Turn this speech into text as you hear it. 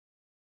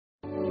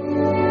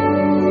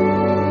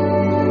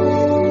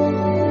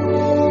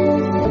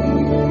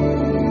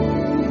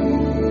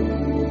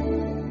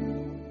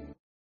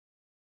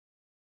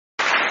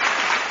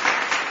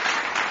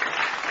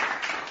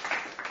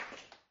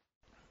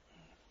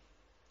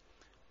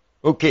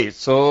Okay,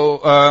 so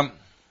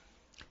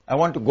I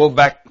want to go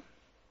back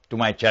to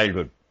my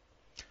childhood.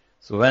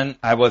 So when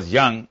I was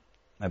young,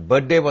 my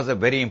birthday was a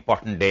very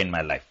important day in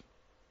my life.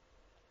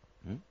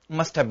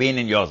 Must have been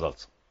in yours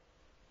also.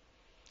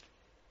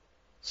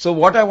 So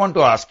what I want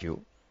to ask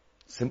you,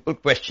 simple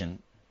question,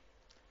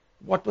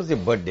 what was your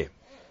birthday?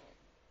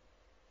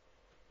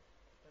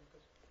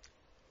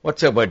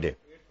 What's your birthday?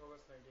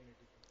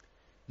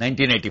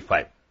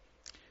 1985.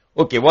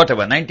 Okay,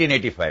 whatever,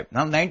 1985.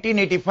 Now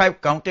 1985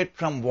 counted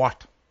from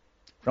what?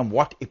 From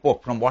what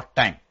epoch? From what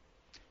time?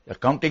 You're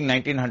counting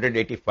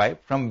 1985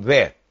 from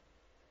where?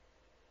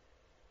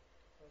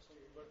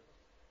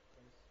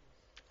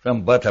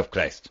 From birth of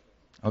Christ.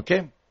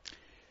 Okay?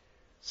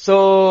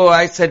 So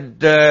I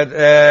said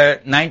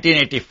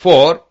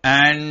 1984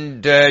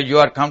 and you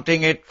are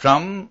counting it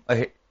from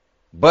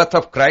birth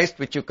of Christ,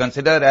 which you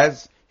consider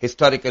as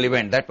historical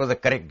event. That was a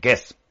correct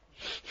guess.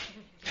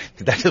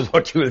 That is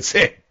what you will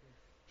say.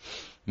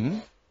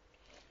 So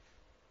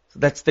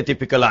that's the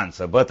typical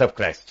answer, birth of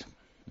Christ.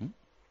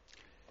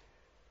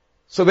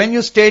 So when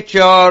you state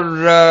your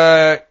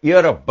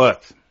year of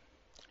birth,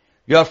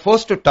 you are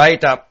forced to tie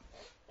it up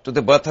to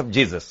the birth of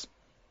Jesus.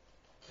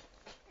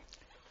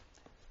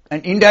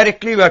 And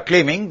indirectly we are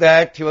claiming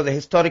that he was a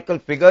historical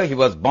figure, he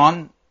was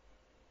born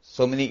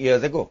so many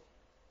years ago.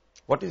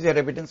 What is your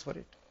evidence for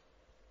it?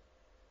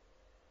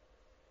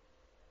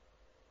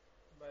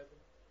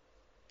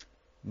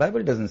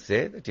 Bible doesn't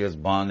say that he was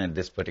born at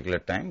this particular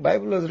time.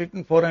 Bible was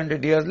written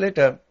 400 years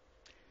later.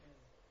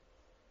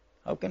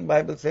 How can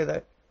Bible say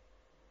that?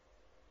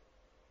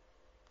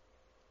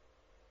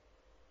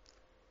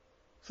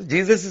 So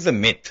Jesus is a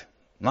myth,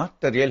 not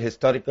a real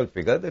historical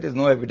figure. There is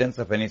no evidence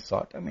of any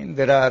sort. I mean,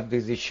 there are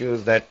these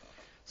issues that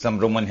some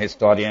Roman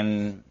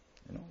historian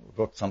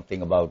wrote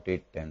something about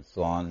it and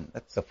so on.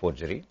 That's a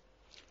forgery.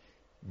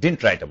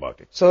 Didn't write about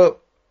it. So,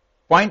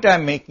 point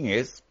I'm making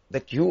is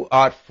that you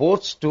are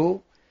forced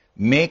to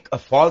make a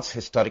false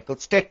historical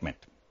statement.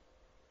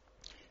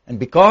 And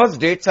because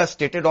dates are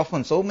stated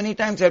often, so many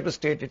times you have to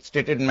state it,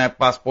 stated in my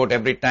passport.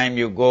 Every time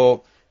you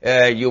go,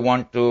 you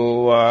want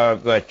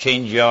to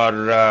change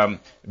your,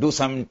 do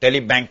some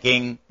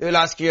telebanking, they will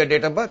ask you your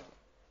date of birth.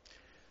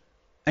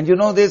 And you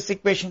know this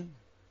equation,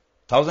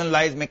 1,000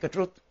 lies make a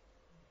truth.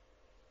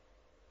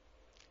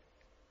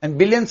 And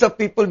billions of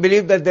people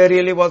believe that there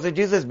really was a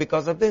Jesus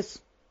because of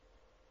this.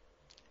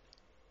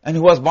 And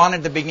who was born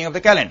at the beginning of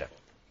the calendar.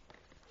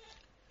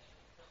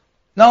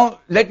 Now,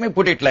 let me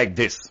put it like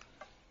this.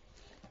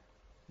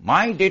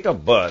 My date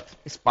of birth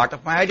is part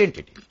of my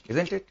identity,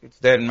 isn't it? It's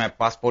there in my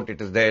passport, it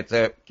is there, it's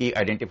a key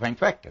identifying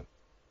factor.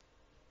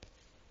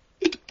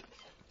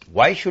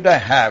 Why should I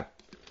have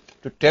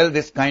to tell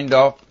this kind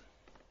of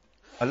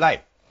a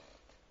lie?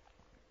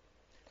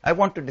 I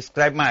want to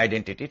describe my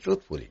identity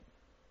truthfully.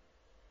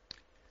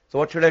 So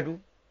what should I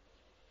do?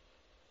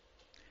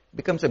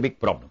 Becomes a big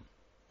problem.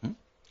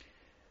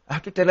 I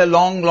have to tell a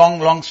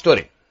long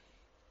story.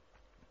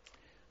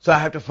 So I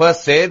have to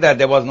first say that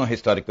there was no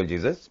historical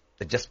Jesus.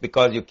 That just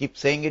because you keep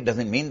saying it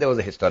doesn't mean there was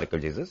a historical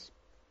Jesus.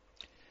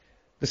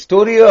 The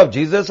story of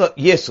Jesus or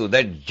Yesu,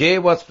 that J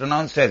was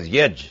pronounced as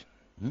Yej.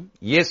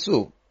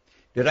 Yesu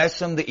derives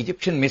from the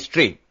Egyptian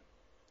mystery.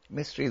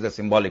 Mystery is a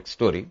symbolic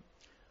story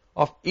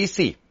of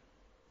EC.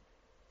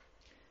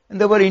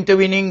 And there were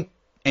intervening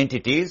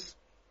entities.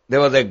 There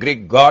was a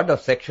Greek god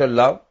of sexual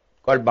love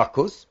called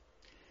Bacchus.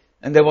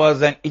 And there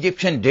was an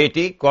Egyptian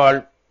deity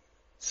called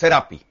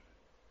Serapi.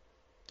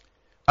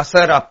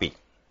 Asarapi.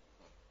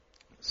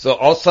 So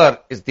Osir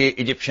is the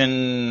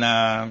Egyptian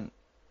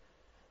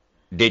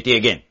deity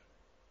again.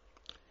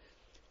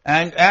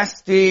 And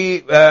as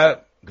the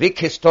Greek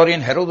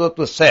historian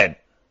Herodotus said,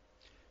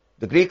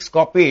 the Greeks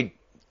copied,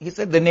 he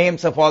said the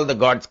names of all the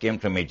gods came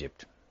from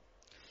Egypt.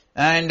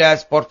 And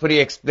as Porphyry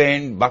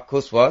explained,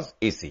 Bacchus was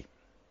EC.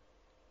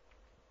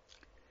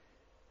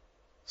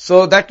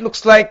 So that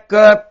looks like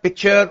a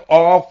picture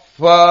of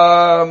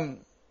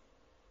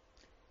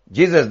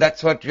Jesus.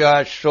 That's what you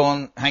are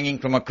shown hanging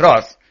from a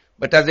cross.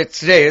 But as it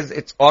says,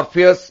 it's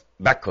Orpheus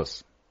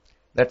Bacchus.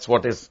 That's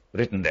what is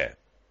written there.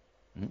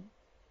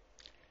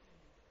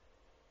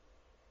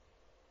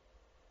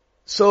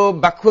 So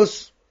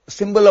Bacchus,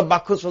 symbol of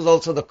Bacchus was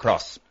also the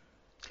cross.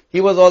 He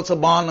was also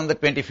born on the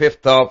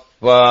 25th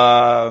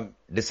of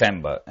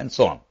December and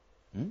so on.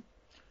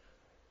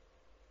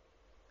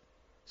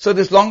 So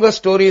this longer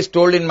story is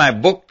told in my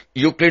book,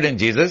 Euclid and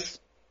Jesus.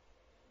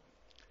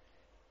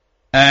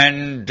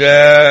 And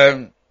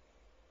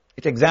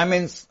it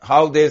examines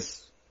how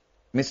this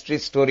mystery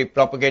story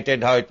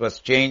propagated, how it was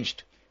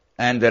changed.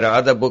 And there are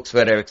other books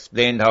where I've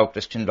explained how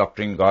Christian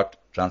doctrine got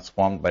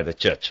transformed by the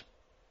church.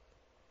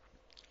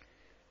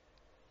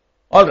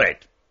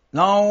 Alright.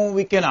 Now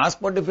we can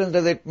ask what difference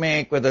does it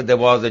make whether there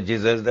was a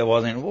Jesus, there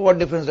wasn't. What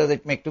difference does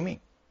it make to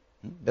me?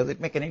 Does it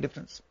make any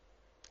difference?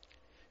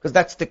 Because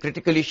that's the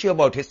critical issue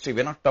about history.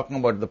 We're not talking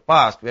about the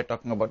past, we're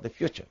talking about the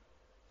future.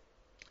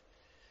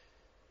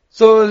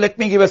 So let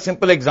me give a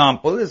simple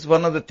example. This is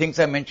one of the things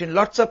I mentioned.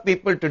 Lots of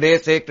people today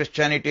say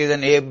Christianity is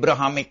an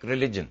Abrahamic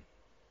religion.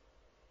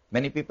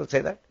 Many people say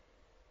that.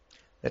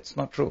 That's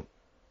not true.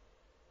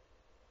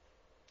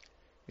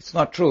 It's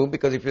not true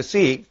because if you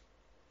see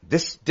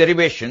this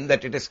derivation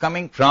that it is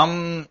coming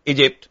from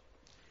Egypt,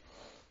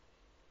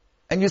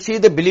 and you see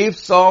the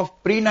beliefs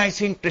of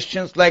pre-Nicene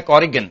Christians like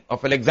Origen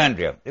of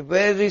Alexandria, they're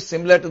very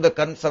similar to the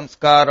current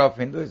samskar of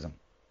Hinduism.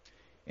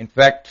 In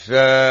fact,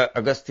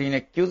 Augustine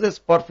accuses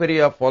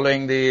Porphyry of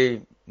following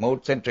the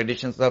modes and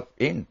traditions of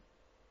Ind.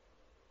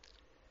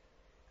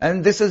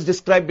 And this is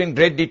described in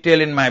great detail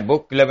in my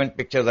book, 11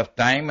 Pictures of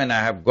Time, and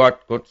I have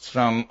got quotes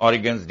from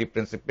Origen's De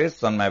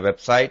Principis on my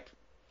website,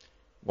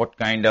 what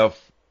kind of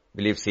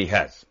beliefs he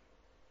has.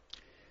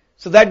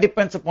 So that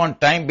depends upon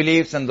time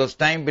beliefs, and those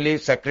time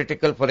beliefs are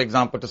critical, for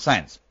example, to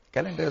science.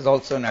 Calendar is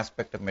also an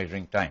aspect of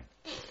measuring time.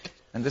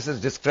 And this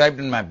is described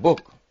in my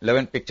book,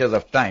 11 Pictures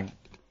of Time.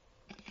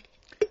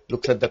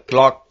 Looks at the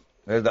clock,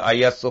 where the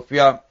Hagia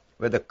Sophia,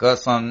 where the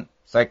curse on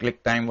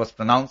cyclic time was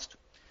pronounced.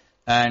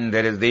 And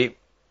there is the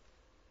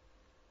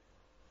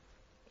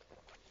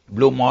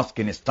Blue Mosque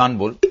in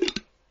Istanbul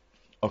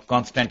or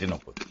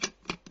Constantinople.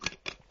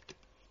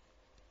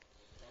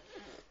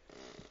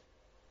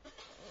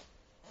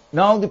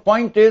 Now the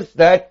point is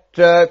that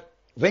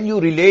when you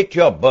relate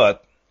your birth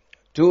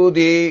to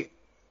the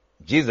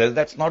Jesus,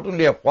 that's not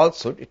only a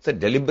falsehood, it's a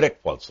deliberate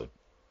falsehood,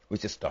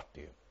 which is taught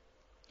to you.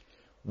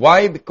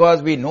 Why?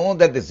 Because we know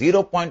that the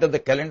 0 point of the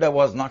calendar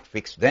was not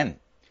fixed then.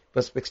 It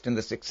was fixed in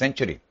the 6th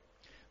century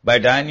by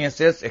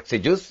Dionysius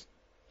Exiguus,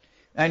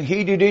 and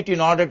he did it in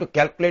order to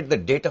calculate the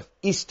date of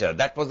Easter.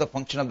 That was the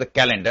function of the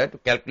calendar, to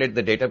calculate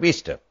the date of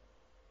Easter.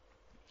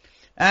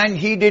 And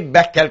he did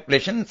back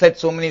calculation, said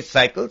so many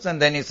cycles,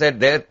 and then he said,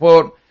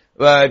 therefore,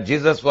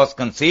 Jesus was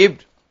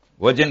conceived,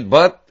 virgin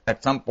birth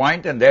at some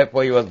point, and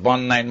therefore he was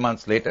born 9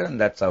 months later, and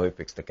that's how he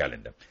fixed the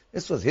calendar.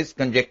 This was his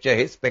conjecture,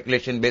 his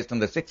speculation based on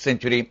the 6th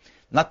century,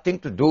 nothing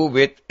to do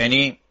with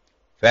any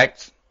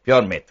facts,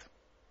 pure myth.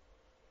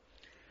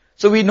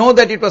 So we know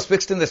that it was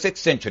fixed in the 6th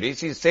century.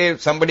 So you say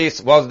somebody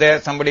was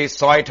there, somebody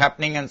saw it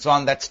happening and so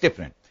on, that's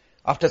different.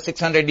 After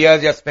 600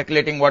 years, you're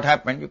speculating what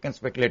happened, you can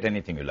speculate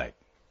anything you like.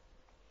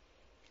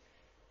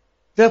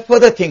 There are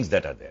further things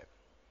that are there.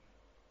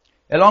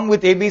 Along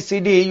with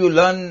ABCD, you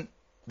learn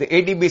the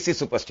AD-BC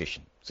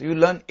superstition. So you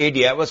learn AD.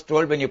 I was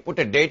told when you put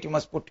a date, you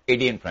must put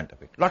AD in front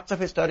of it. Lots of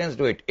historians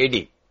do it,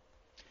 AD.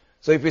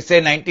 So if you say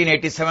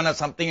 1987 or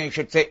something, you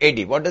should say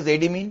AD. What does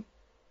AD mean?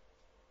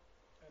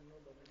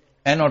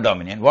 Anno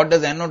Domini. And what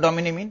does Anno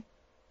Domini mean?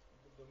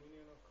 The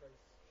dominion of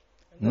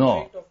Christ.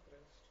 No. Of Christ.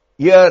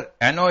 Year,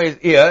 Anno is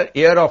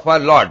year of our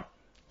Lord.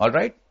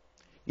 Alright?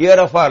 Year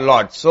of our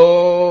Lord.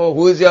 So,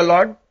 who is your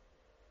Lord?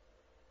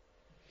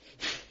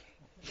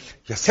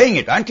 You're saying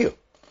it, aren't you?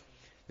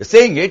 You're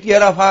saying it,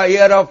 year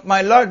of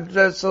my Lord.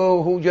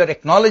 So, who you're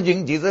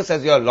acknowledging Jesus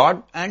as your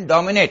Lord and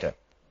Dominator.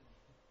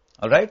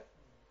 Alright?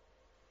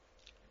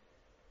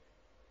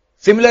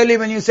 Similarly,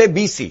 when you say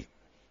BC,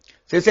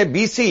 so you say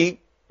BC,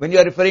 when you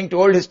are referring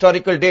to old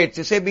historical dates,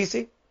 you say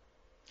BC.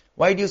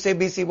 Why do you say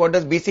BC? What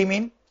does BC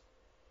mean?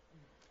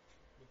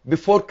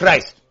 Before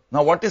Christ.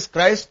 Now what is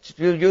Christ?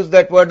 You used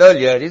that word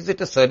earlier. Is it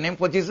a surname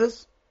for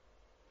Jesus?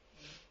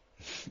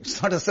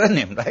 It's not a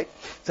surname, right?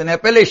 It's an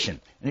appellation.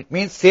 And it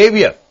means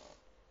Savior.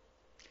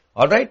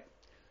 Alright?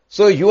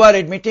 So you are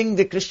admitting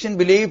the Christian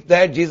belief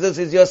that Jesus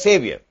is your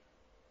Savior.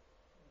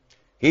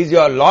 He is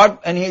your Lord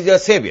and He is your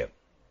Savior.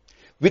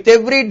 With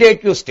every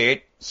date you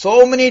state,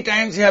 so many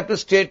times you have to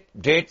state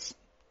dates,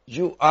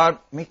 you are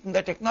making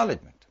that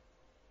acknowledgement.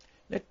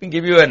 Let me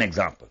give you an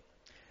example.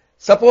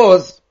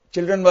 Suppose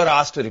children were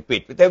asked to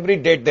repeat with every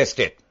date they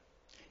state.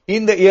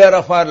 In the year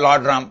of our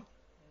Lord Ram,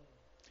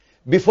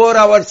 before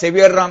our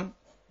Savior Ram,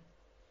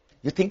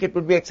 you think it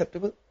would be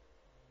acceptable?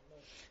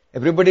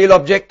 Everybody will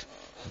object.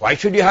 Why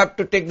should you have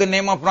to take the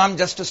name of Ram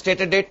just to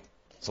state a date?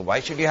 So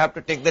why should you have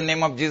to take the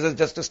name of Jesus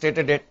just to state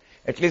a date?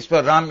 At least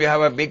for Ram you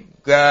have a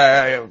big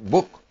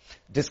book,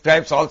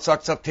 describes all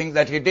sorts of things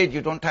that he did.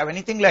 You don't have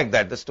anything like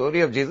that. The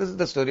story of Jesus is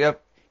the story of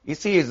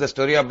Isi, is the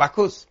story of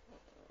Bacchus.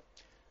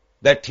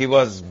 That he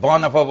was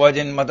born of a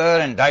virgin mother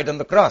and died on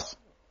the cross.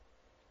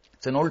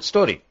 It's an old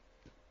story.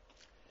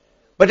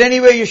 But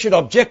anyway, you should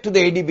object to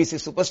the AD-BC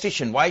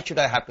superstition. Why should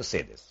I have to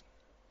say this?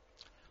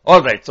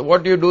 Alright, so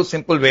what do you do?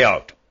 Simple way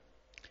out.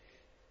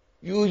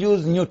 You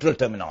use neutral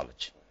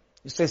terminology.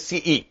 You say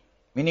CE,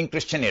 meaning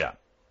Christian era.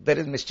 There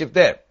is mischief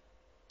there.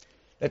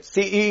 That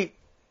CE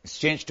is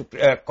changed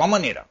to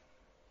common era.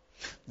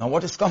 Now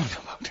what is common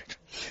about it?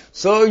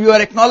 So you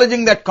are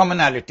acknowledging that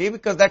commonality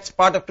because that's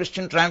part of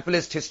Christian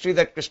triumphalist history,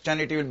 that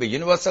Christianity will be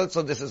universal,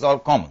 so this is all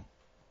common.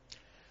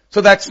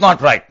 So that's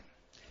not right.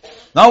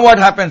 Now what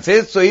happens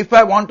is, so if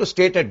I want to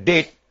state a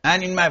date,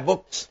 and in my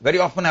books, very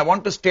often I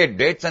want to state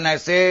dates, and I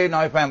say,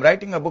 now if I am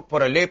writing a book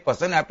for a lay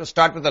person, I have to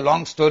start with a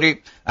long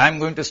story. I am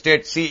going to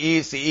state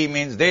CE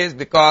means this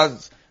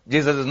because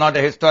Jesus is not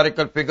a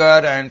historical figure,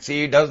 and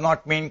CE does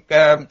not mean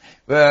common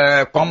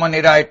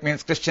era, it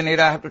means Christian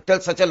era. I have to tell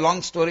such a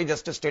long story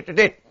just to state a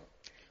date.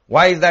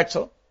 Why is that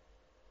so?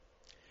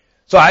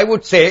 So I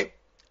would say,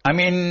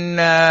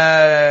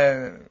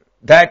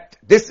 that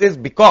this is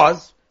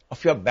because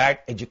of your bad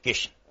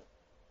education.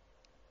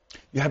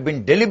 You have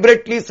been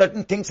deliberately,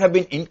 certain things have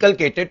been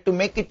inculcated to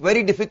make it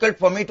very difficult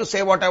for me to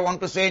say what I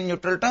want to say in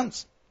neutral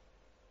terms.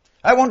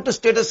 I want to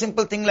state a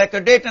simple thing like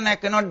a date and I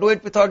cannot do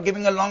it without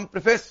giving a long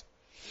preface.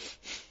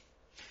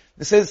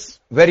 This is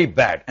very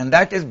bad, and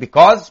that is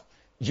because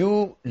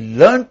you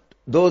learnt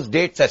those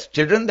dates as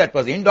children, that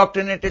was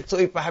indoctrinated. So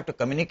if I have to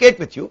communicate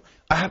with you,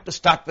 I have to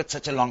start with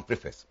such a long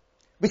preface,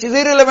 which is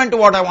irrelevant to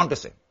what I want to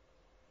say.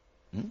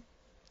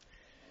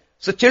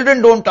 So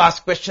children don't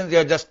ask questions, they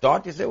are just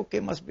taught. You say, okay,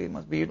 must be,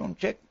 you don't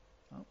check.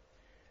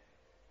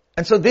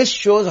 And so this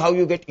shows how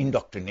you get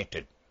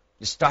indoctrinated.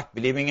 You start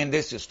believing in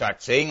this, you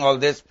start saying all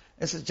this.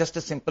 This is just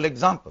a simple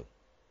example.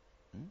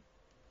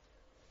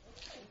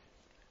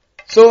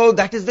 So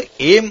that is the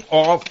aim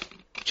of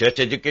church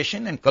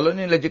education, and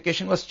colonial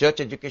education was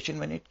church education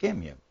when it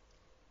came here.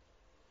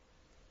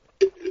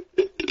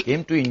 It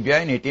came to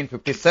India in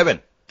 1857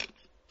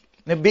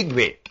 in a big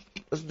way.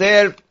 It was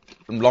there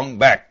from long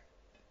back.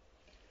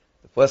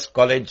 The first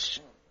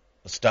college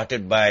was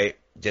started by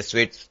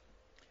Jesuits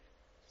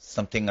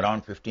something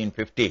around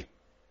 1550,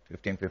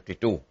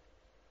 1552. It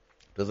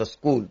was a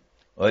school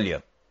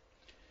earlier.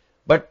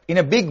 But in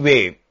a big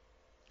way,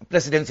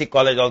 Presidency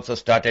College also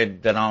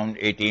started around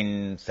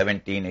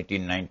 1817,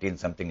 1819,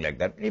 something like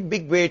that. In a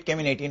big way, it came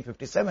in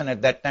 1857.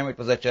 At that time, it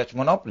was a church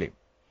monopoly.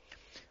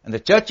 And the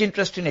church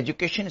interest in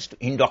education is to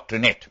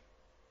indoctrinate.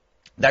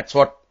 That's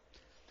what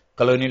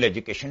colonial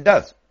education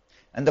does.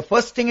 And the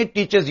first thing it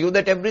teaches you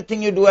that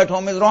everything you do at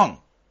home is wrong.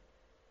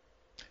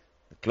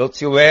 The clothes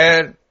you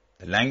wear,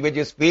 the language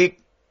you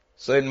speak.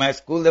 So in my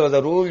school, there was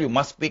a rule, you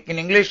must speak in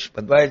English,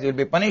 otherwise you'll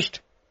be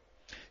punished.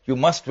 You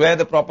must wear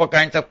the proper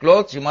kinds of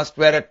clothes. You must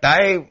wear a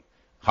tie.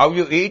 How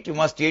you eat, you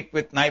must eat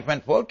with knife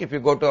and fork. If you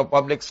go to a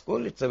public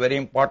school, it's a very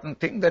important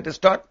thing that is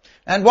taught.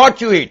 And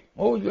what you eat.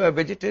 Oh, you are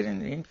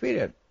vegetarian,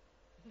 inferior.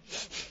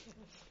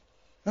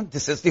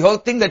 This is the whole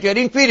thing, that you are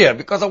inferior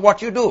because of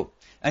what you do.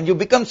 And you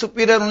become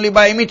superior only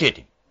by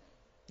imitating.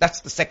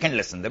 That's the second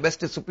lesson. The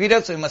West is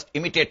superior, so you must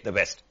imitate the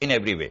West in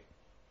every way.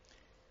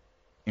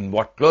 In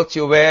what clothes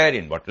you wear,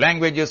 in what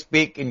language you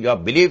speak, in your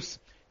beliefs.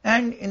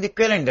 And in the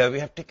calendar, we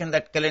have taken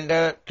that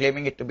calendar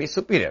claiming it to be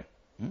superior.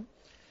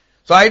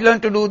 So I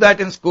learned to do that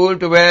in school,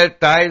 to wear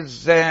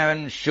ties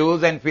and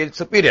shoes and feel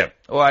superior.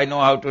 Oh, I know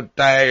how to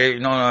tie,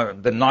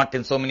 the knot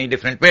in so many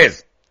different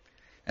ways.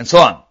 And so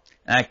on.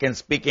 I can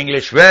speak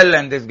English well,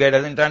 and this guy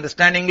doesn't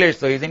understand English,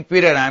 so he's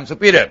inferior, I am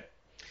superior.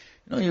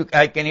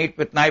 I can eat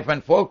with knife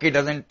and fork, he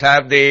doesn't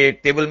have the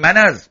table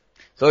manners.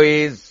 So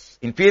he's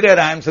inferior,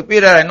 I am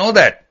superior, I know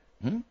that.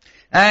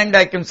 And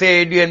I can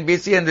say AD and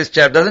BC, and this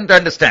chap doesn't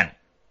understand.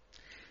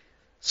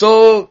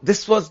 So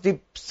this was the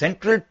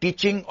central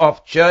teaching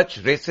of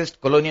church racist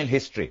colonial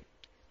history,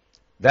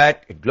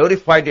 that it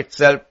glorified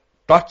itself,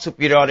 taught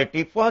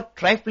superiority for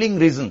trifling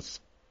reasons,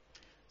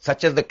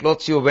 such as the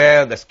clothes you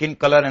wear, the skin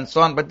color and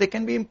so on, but they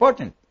can be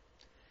important.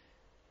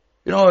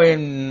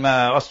 In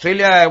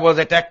Australia, I was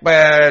attacked by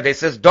a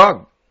racist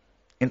dog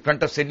in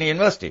front of Sydney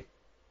University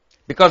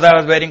because I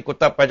was wearing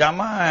kurta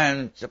pajama,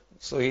 and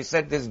so he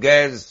said this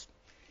guy is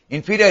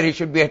inferior, he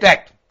should be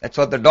attacked. That's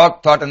what the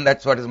dog thought, and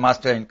that's what his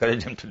master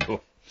encouraged him to do.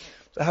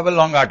 So I have a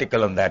long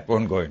article on that,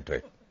 won't go into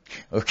it.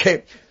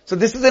 Okay. So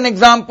this is an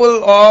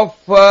example of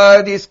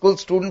the school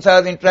students I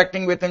was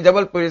interacting with in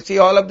Jabalpur. You see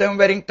all of them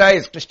wearing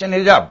ties, Christian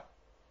hijab.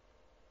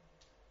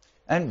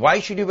 And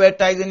why should you wear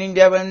ties in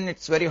India when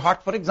it's very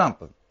hot, for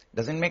example?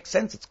 Doesn't make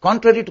sense. It's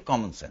contrary to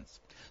common sense.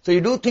 So you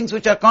do things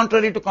which are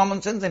contrary to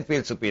common sense and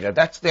feel superior.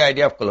 That's the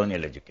idea of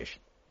colonial education.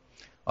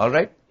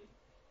 Alright?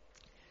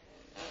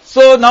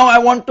 So now I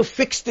want to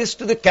fix this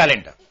to the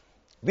calendar.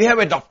 We have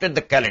adopted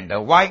the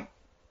calendar. Why?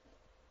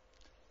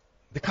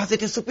 Because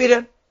it is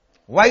superior.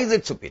 Why is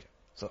it superior?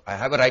 So I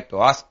have a right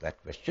to ask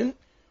that question.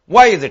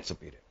 Why is it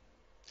superior?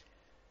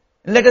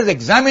 Let us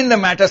examine the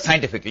matter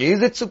scientifically.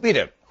 Is it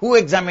superior? Who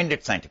examined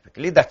it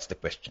scientifically? That's the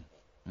question.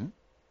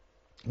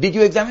 Did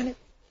you examine it?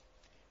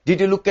 Did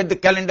you look at the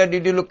calendar?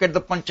 Did you look at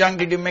the panchang?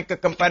 Did you make a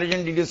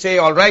comparison? Did you say,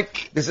 all right,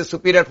 this is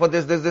superior for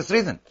this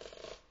reason?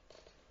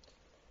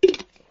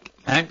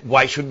 And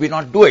why should we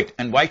not do it?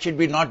 And why should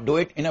we not do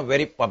it in a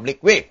very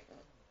public way?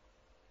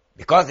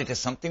 Because it is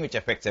something which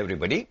affects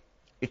everybody.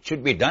 It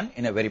should be done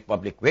in a very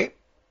public way.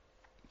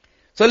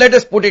 So let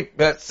us put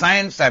it,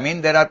 science,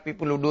 there are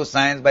people who do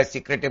science by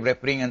secretive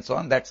refereeing and so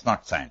on. That's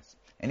not science.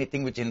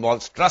 Anything which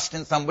involves trust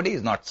in somebody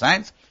is not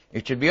science.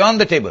 It should be on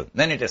the table.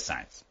 Then it is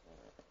science.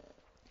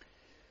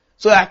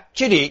 So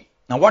actually,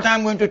 now what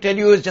I'm going to tell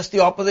you is just the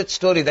opposite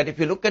story, that if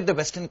you look at the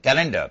Western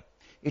calendar,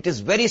 it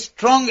is very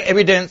strong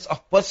evidence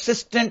of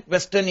persistent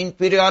Western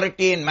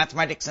inferiority in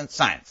mathematics and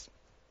science.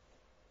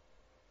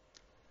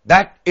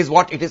 That is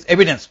what it is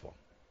evidence for.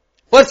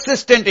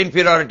 Persistent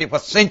inferiority for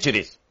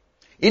centuries.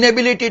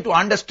 Inability to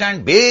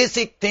understand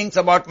basic things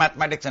about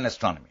mathematics and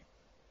astronomy.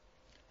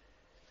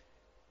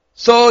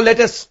 So let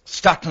us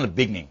start from the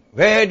beginning.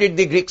 Where did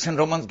the Greeks and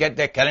Romans get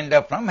their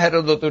calendar from?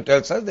 Herodotus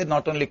tells us they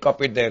not only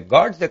copied their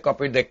gods, they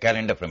copied their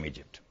calendar from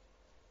Egypt.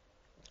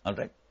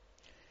 Alright.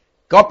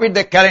 Copied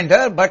their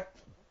calendar, but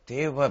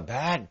they were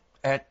bad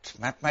at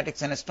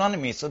mathematics and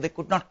astronomy, so they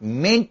could not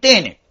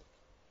maintain it.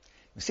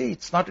 You see,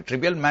 it's not a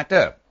trivial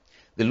matter.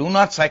 The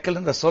lunar cycle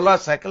and the solar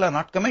cycle are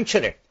not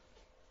commensurate.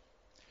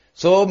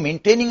 So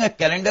maintaining a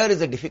calendar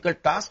is a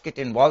difficult task. It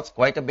involves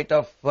quite a bit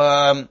of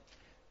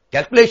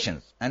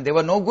calculations, and they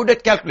were no good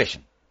at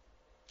calculation.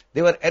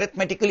 They were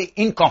arithmetically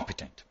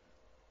incompetent.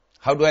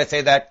 How do I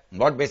say that? On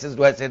what basis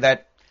do I say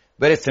that?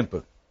 Very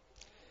simple.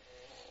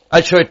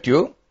 I'll show it to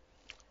you.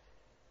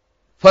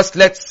 First,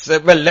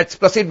 let's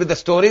proceed with the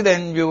story,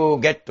 then you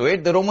get to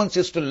it. The Romans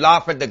used to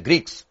laugh at the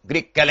Greeks,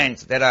 Greek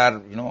calends. There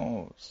are,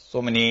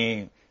 so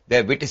many,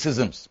 their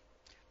witticisms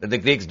that the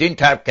Greeks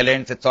didn't have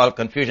calends, it's all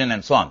confusion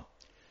and so on.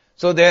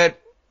 So their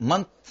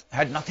month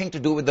had nothing to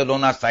do with the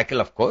lunar cycle,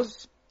 of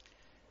course.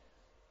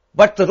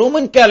 But the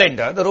Roman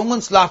calendar, the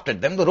Romans laughed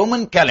at them. The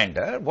Roman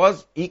calendar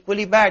was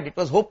equally bad. It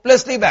was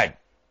hopelessly bad.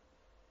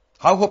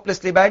 How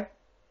hopelessly bad?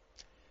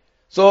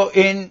 So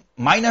in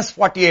minus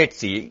 48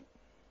 CE,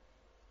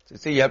 so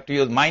see, you have to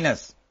use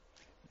minus.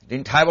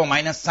 Didn't have a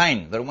minus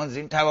sign. The Romans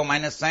didn't have a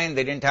minus sign.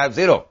 They didn't have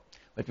 0.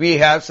 But we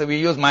have, so we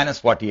use minus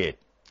 48.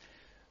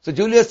 So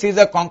Julius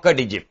Caesar conquered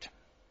Egypt.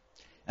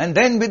 And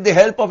then with the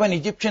help of an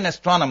Egyptian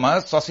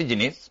astronomer,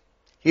 Sosigenes,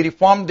 he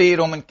reformed the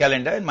Roman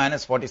calendar in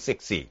minus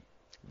 46 CE.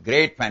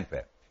 Great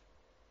fanfare.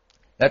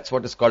 That's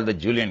what is called the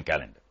Julian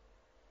calendar.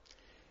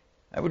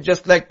 I would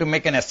just like to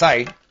make an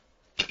aside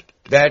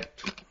that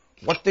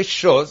what this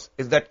shows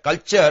is that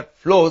culture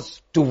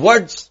flows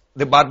towards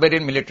the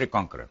barbarian military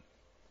conqueror.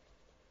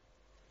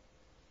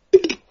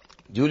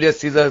 Julius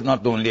Caesar is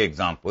not the only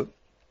example.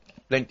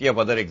 Plenty of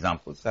other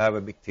examples. I have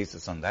a big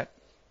thesis on that.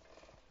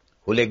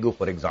 Hulegu,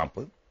 for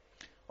example,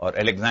 or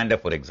Alexander,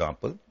 for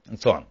example, and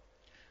so on.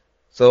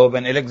 So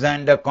when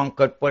Alexander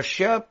conquered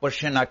Persia,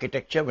 Persian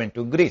architecture went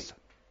to Greece,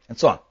 and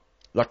so on.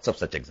 Lots of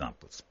such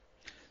examples.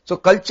 So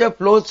culture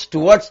flows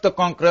towards the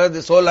conqueror.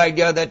 This whole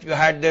idea that you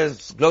had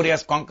this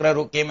glorious conqueror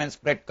who came and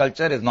spread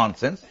culture is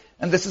nonsense.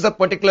 And this is a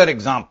particular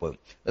example,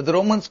 that the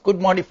Romans could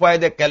modify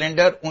their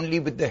calendar only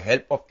with the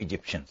help of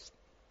Egyptians.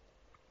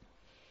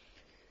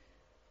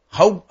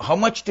 How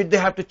much did they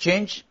have to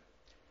change?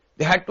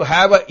 They had to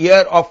have a year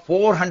of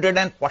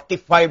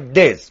 445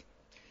 days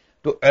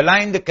to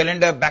align the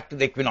calendar back to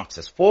the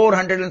equinoxes.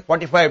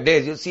 445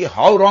 days. You see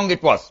how wrong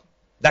it was.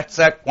 That's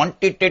a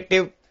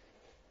quantitative,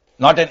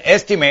 not an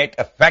estimate,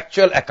 a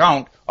factual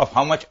account of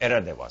how much error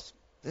there was.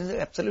 This is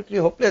absolutely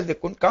hopeless. They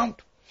couldn't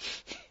count.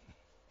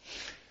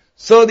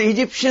 So the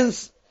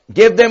Egyptians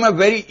gave them a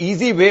very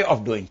easy way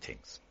of doing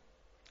things.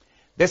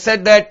 They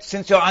said that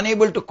since you're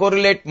unable to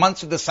correlate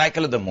months with the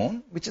cycle of the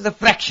moon, which is a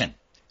fraction.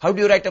 How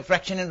do you write a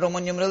fraction in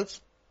Roman numerals?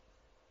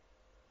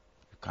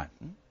 You can't.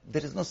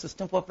 There is no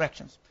system for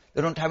fractions.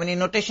 They don't have any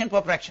notation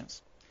for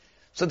fractions.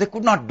 So they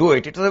could not do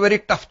it. It was a very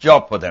tough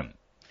job for them.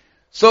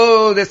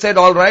 So they said,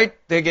 all right,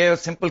 they gave a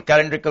simple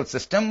calendrical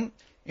system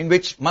in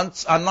which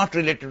months are not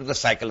related to the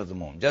cycle of the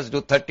moon. Just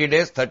do 30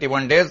 days,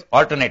 31 days,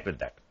 alternate with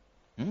that.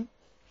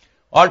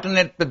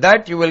 Alternate with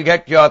that, you will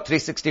get your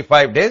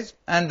 365 days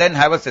and then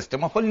have a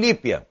system of a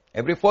leap year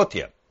every 4th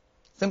year.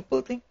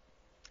 Simple thing.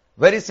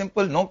 Very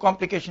simple, no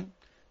complication.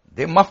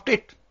 They muffed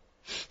it.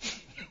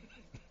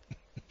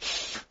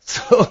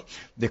 So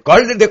they call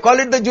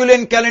it the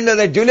Julian calendar,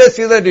 that Julius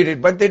Caesar did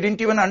it, but they didn't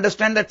even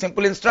understand that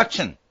simple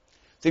instruction.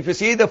 So if you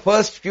see the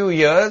first few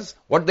years,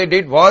 what they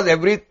did was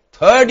every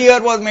 3rd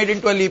year was made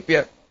into a leap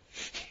year.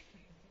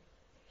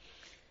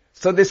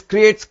 So this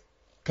creates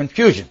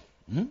confusion.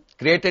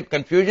 Created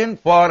confusion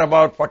for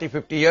about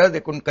 40-50 years. They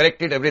couldn't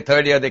correct it. Every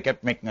 3rd year they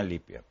kept making a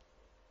leap year.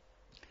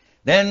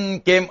 Then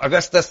came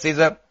Augustus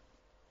Caesar.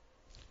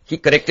 He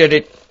corrected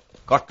it,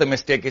 got the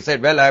mistake. He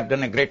said, well, I have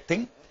done a great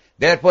thing.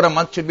 Therefore, a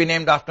month should be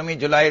named after me.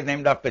 July is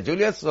named after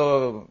Julius,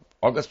 so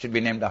August should be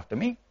named after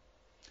me.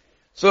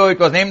 So it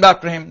was named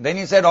after him. Then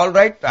he said, all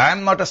right, I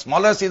am not a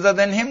smaller Caesar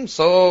than him,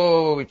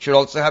 so it should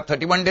also have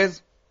 31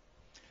 days.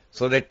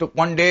 So they took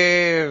one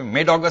day,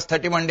 made August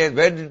 31 days.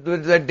 Where did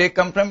that day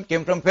come from?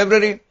 Came from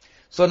February.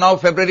 So now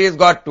February has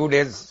got 2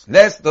 days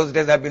less. Those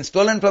days have been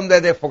stolen from there.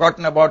 They've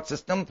forgotten about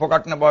system,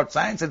 forgotten about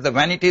science. It's the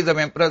vanities of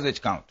emperors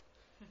which count.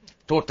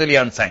 Totally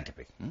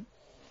unscientific.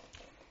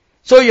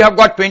 So you have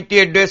got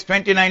 28 days,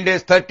 29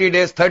 days, 30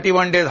 days,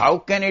 31 days. How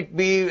can it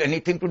be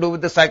anything to do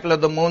with the cycle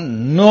of the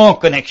moon? No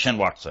connection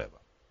whatsoever.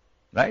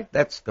 Right?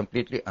 That's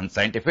completely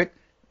unscientific.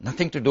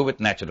 Nothing to do with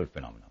natural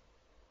phenomena.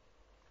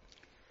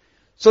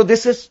 So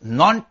this is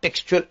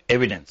non-textual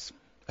evidence.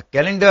 A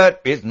calendar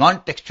is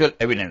non-textual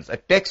evidence. A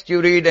text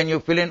you read and you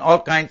fill in all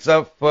kinds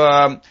of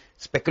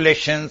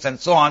speculations and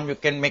so on. You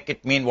can make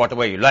it mean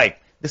whatever you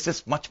like. This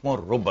is much more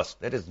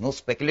robust. There is no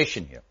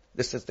speculation here.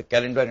 This is the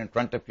calendar in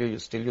front of you. You're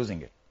still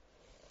using it.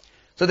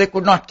 So they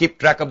could not keep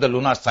track of the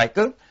lunar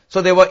cycle.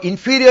 So they were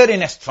inferior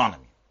in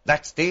astronomy.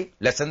 That's the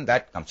lesson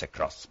that comes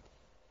across.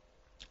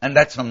 And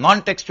that's from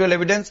non-textual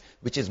evidence,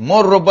 which is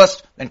more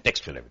robust than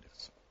textual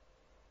evidence.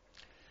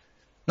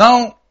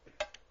 Now,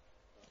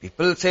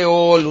 people say,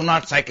 oh,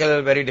 lunar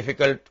cycle, very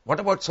difficult. What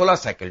about solar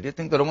cycle? Do you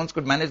think the Romans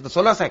could manage the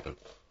solar cycle?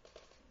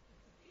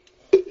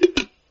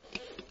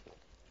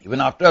 Even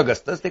after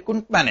Augustus, they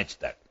couldn't manage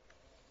that.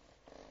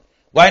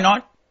 Why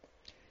not?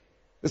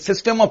 The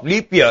system of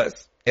leap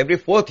years Every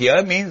fourth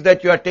year means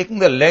that you are taking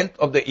the length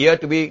of the year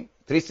to be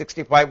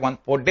 365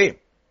 1/4 day.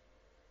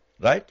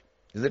 Right?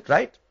 Is it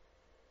right?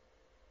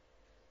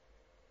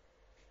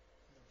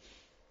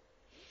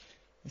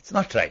 It's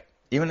not right.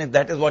 Even if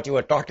that is what you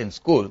were taught in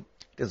school,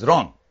 it is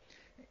wrong.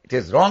 It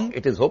is wrong,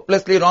 it is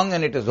hopelessly wrong,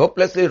 and it is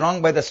hopelessly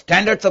wrong by the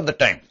standards of the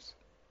times.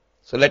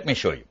 So let me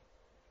show you.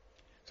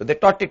 So they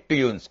taught it to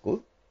you in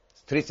school.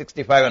 It's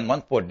 365 and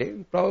 1/4 day.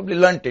 You probably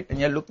learnt it and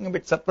you're looking a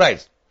bit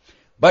surprised.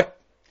 But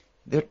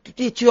they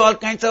teach you all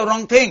kinds of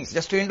wrong things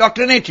just to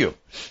indoctrinate you.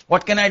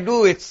 What can I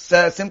do? It's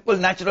a simple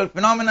natural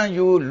phenomenon.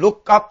 You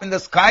look up in the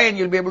sky and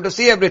you'll be able to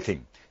see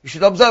everything. You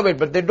should observe it,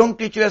 but they don't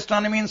teach you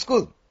astronomy in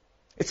school.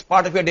 It's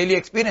part of your daily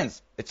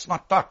experience. It's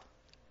not taught.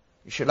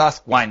 You should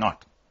ask why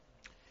not.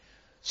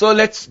 So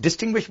let's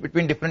distinguish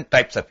between different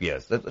types of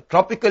years. The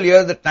tropical year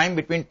is the time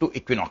between two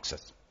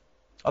equinoxes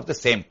of the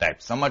same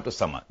type, summer to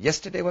summer.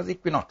 Yesterday was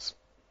equinox.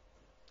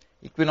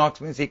 Equinox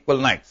means equal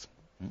nights.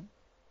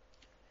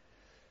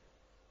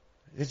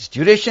 Its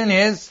duration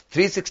is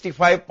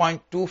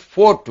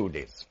 365.242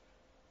 days,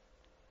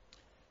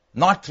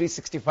 not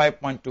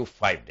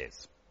 365.25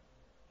 days.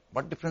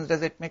 What difference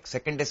does it make?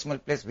 Second decimal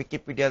place,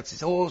 Wikipedia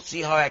says, oh,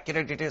 see how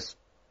accurate it is.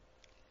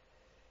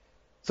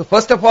 So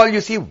first of all, you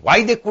see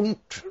why they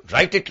couldn't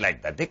write it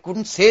like that. They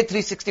couldn't say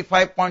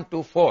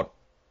 365.24.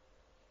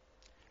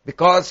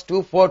 Because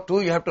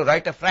 242, you have to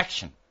write a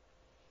fraction.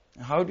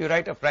 How do you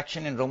write a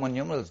fraction in Roman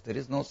numerals? There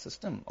is no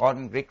system, or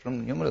in Greek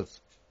Roman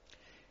numerals.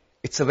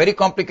 It's a very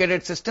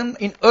complicated system.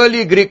 In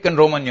early Greek and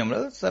Roman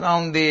numerals,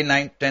 around the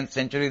 9th, 10th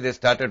century, they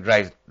started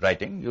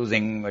writing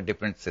using a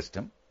different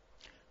system.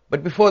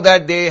 But before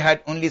that, they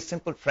had only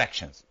simple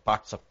fractions,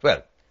 parts of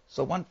 12.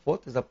 So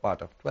 1/4 is a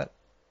part of 12.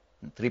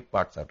 3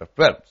 parts out of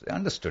 12. So they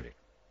understood it.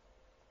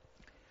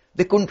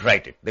 They couldn't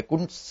write it. They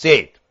couldn't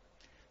say it.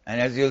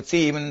 And as you'll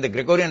see, even in the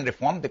Gregorian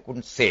reform, they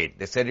couldn't say it.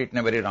 They said it in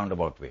a very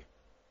roundabout way.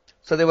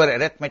 So they were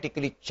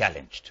arithmetically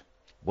challenged,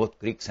 both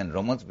Greeks and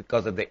Romans,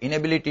 because of the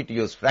inability to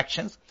use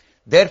fractions.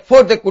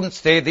 Therefore, they couldn't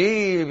say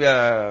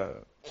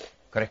the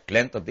correct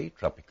length of the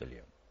tropical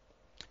year.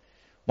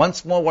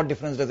 Once more, what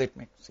difference does it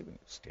make? See,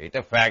 state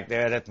a fact, they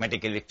are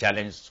arithmetically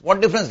challenged.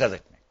 What difference does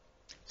it make?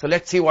 So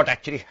let's see what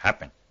actually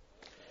happened.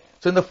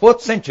 So in the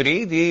 4th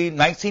century, the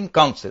Nicene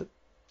Council,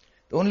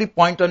 the only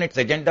point on its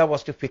agenda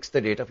was to fix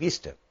the date of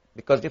Easter.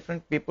 Because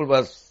different people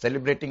were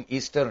celebrating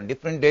Easter on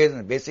different days, and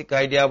the basic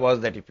idea was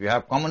that if you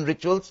have common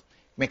rituals,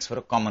 it makes for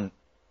a common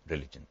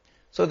religion.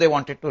 So they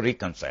wanted to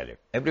reconcile it.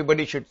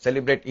 Everybody should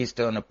celebrate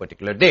Easter on a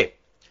particular day.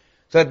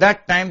 So at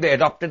that time, they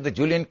adopted the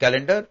Julian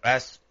calendar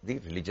as the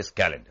religious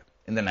calendar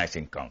in the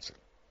Nicene Council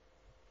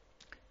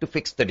to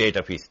fix the date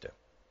of Easter.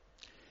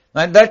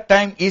 Now at that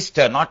time,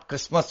 Easter, not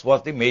Christmas,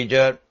 was the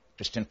major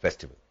Christian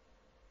festival.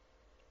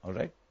 All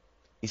right?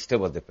 Easter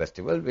was the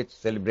festival which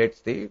celebrates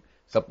the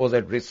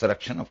supposed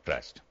resurrection of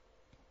Christ.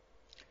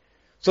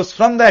 So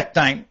from that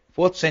time,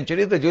 4th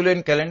century, the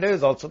Julian calendar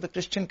is also the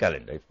Christian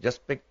calendar. If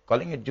just by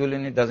calling it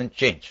Julian, it doesn't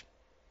change.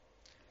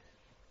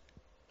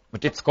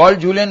 But it's called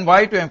Julian,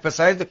 why? To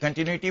emphasize the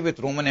continuity with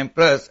Roman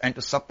emperors and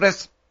to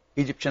suppress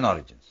Egyptian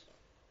origins.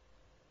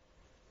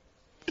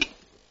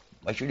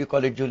 Why should you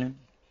call it Julian?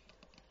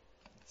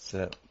 It's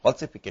a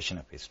falsification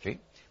of history.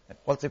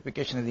 That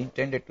falsification is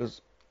intended to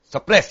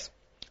suppress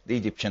the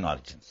Egyptian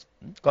origins.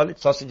 Call it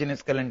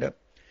Sosigenes calendar.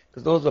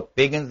 Because those were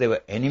pagans, they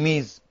were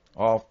enemies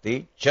of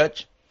the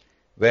church,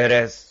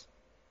 whereas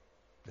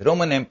the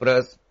Roman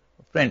emperors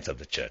were friends of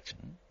the church.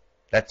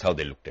 That's how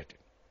they looked at it.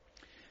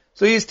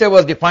 So Easter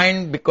was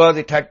defined because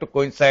it had to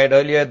coincide.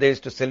 Earlier they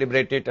used to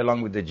celebrate it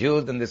along with the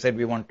Jews, and they said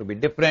we want to be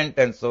different,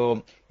 and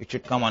so it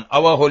should come on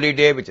our holy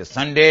day, which is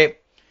Sunday.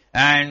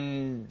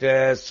 And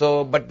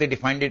but they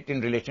defined it in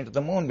relation to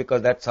the moon,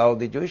 because that's how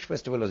the Jewish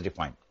festival was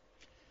defined.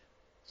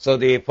 So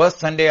the first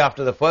Sunday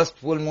after the first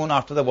full moon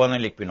after the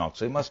vernal equinox.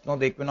 So you must know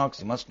the equinox,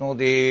 you must know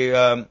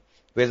the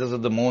phases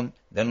of the moon,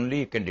 then only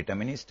you can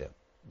determine Easter.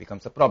 It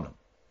becomes a problem.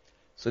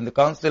 So in the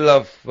Council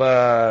of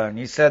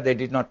Nicaea, they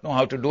did not know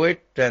how to do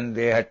it, and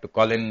they had to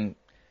call in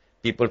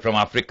people from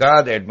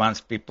Africa, the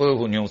advanced people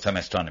who knew some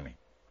astronomy.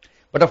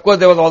 But of course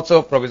there was also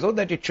a proviso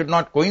that it should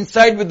not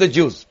coincide with the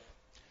Jews.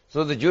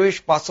 So the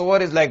Jewish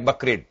Passover is like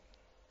Bakrid,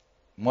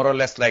 more or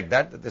less like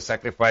that they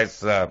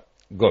sacrifice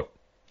goat.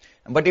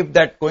 But if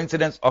that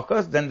coincidence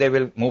occurs, then they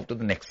will move to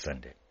the next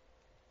Sunday.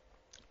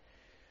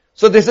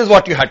 So this is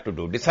what you had to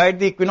do. Decide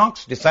the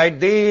equinox,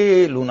 decide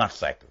the lunar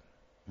cycle.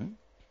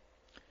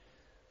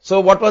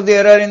 So what was the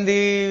error in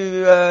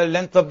the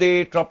length of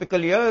the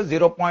tropical year?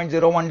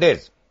 0.01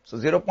 days. So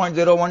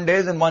 0.01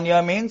 days in 1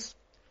 year means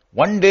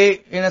 1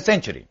 day in a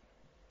century.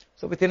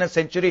 So within a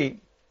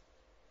century,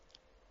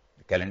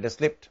 the calendar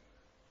slipped.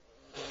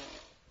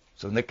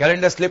 So when the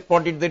calendar slipped,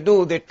 what did they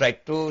do? They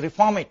tried to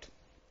reform it.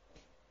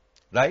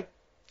 Right?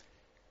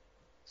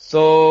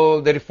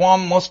 So they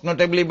reformed most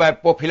notably by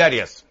Pope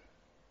Hilarius.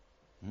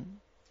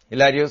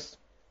 Hilarius.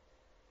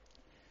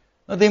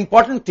 Now the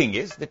important thing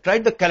is, they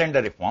tried the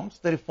calendar reforms.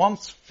 The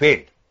reforms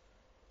failed.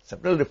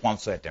 Several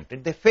reforms were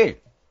attempted. They failed.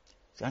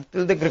 So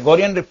until the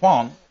Gregorian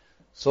reform,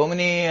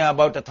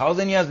 about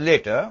 1,000 years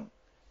later,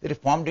 the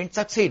reform didn't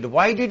succeed.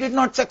 Why did it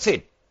not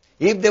succeed?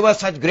 If there were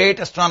such great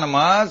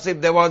astronomers,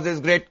 if there was this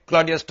great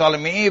Claudius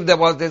Ptolemy, if there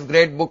was this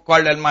great book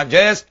called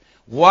Almagest,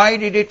 why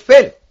did it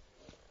fail?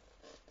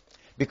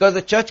 Because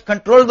the church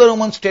controlled the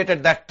Roman state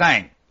at that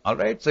time.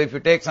 Alright, so if you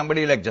take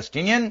somebody like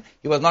Justinian,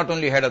 he was not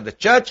only head of the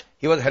church,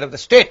 he was head of the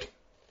state.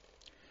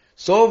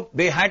 So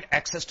they had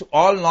access to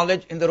all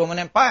knowledge in the Roman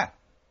Empire.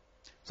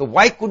 So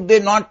why could they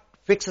not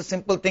fix a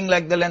simple thing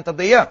like the length of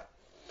the year?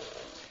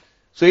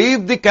 So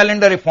if the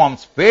calendar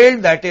reforms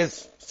failed, that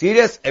is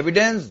serious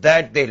evidence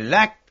that they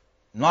lacked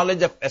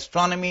knowledge of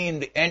astronomy in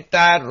the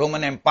entire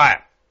Roman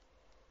Empire.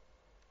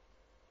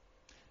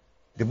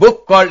 The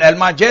book called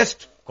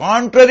Almagest,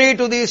 contrary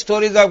to these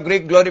stories of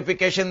Greek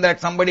glorification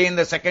that somebody in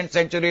the 2nd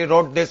century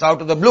wrote this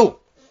out of the blue,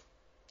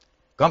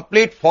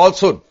 complete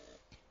falsehood.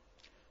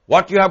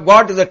 What you have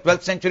got is a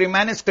 12th century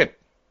manuscript,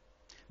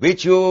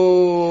 which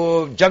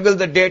you juggle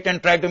the date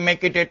and try to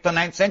make it 8th or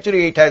 9th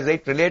century.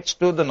 It relates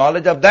to the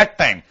knowledge of that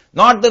time,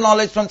 not the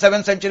knowledge from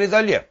 7 centuries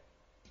earlier.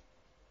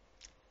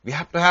 We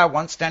have to have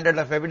one standard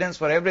of evidence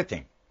for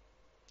everything.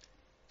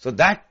 So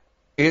that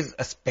is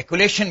a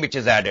speculation which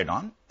is added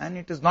on, and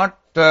it is not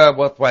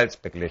worthwhile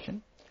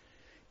speculation.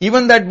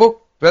 Even that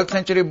book, 12th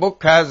century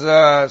book, has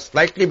a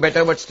slightly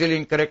better but still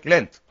incorrect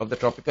length of the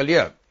tropical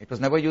year. It was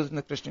never used in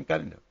the Christian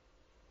calendar.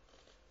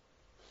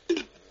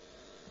 Because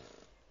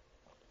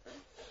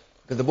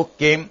the book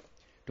came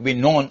to be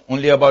known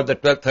only about the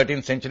 12th,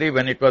 13th century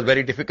when it was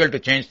very difficult to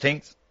change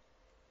things.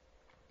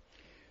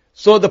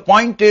 So the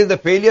point is the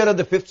failure of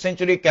the 5th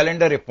century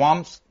calendar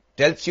reforms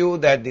tells you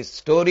that the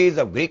stories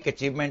of Greek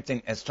achievements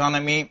in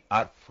astronomy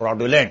are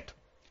fraudulent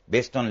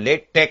based on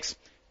late texts.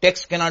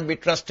 Text cannot be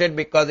trusted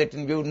because you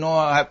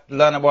have to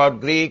learn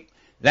about Greek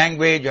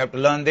language, you have to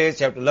learn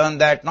this, you have to learn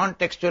that.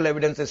 Non-textual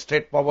evidence is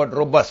straightforward,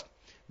 robust,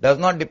 does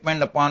not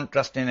depend upon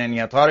trust in any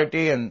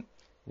authority and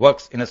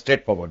works in a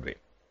straightforward way.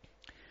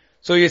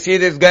 So you see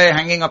this guy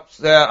hanging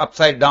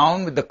upside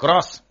down with the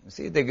cross. You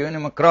see, they've given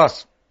him a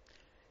cross.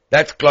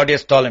 That's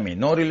Claudius Ptolemy,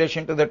 no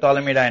relation to the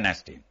Ptolemy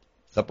dynasty,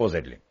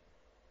 supposedly,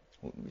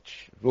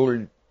 which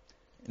ruled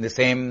in the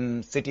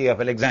same city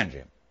of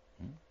Alexandria.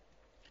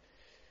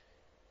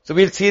 So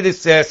we'll see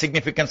this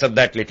significance of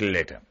that little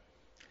later.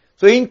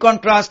 So in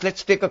contrast,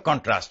 let's take a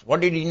contrast.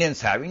 What did Indians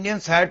have?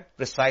 Indians had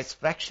precise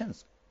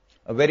fractions,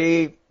 a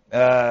very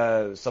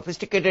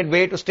sophisticated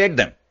way to state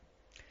them.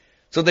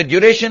 So the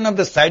duration of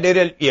the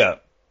sidereal year,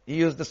 he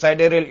used the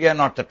sidereal year,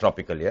 not the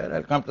tropical year.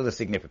 I'll come to the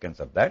significance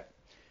of that.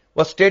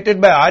 Was stated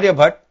by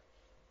Aryabhat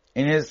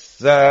in his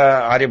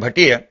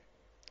Aryabhatiya,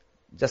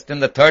 just in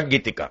the 3rd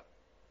Gitika.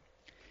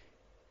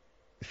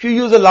 If you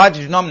use a large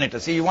denominator,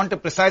 see, you want a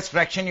precise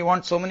fraction, you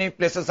want so many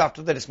places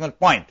after the decimal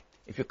point.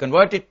 If you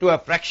convert it to a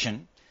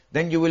fraction,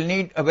 then you will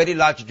need a very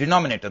large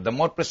denominator. The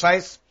more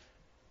precise,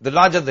 the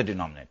larger the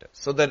denominator.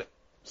 So the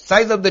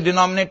size of the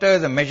denominator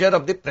is a measure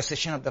of the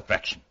precision of the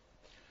fraction.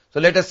 So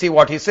let us see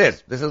what he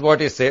says. This is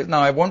what he says.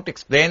 Now I won't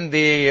explain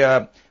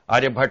the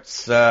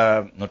Aryabhat's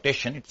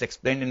notation. It's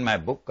explained in my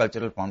book,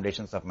 Cultural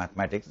Foundations of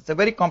Mathematics. It's a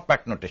very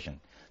compact notation.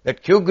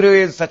 That Q-Gru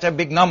is such a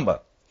big number,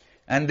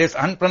 and this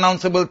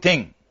unpronounceable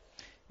thing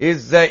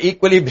is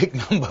equally big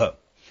number.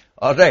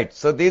 Alright,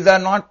 so these are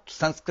not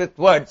Sanskrit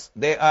words,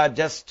 they are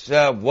just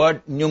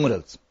word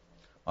numerals.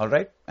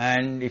 Alright,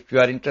 and if you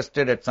are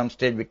interested at some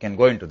stage we can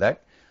go into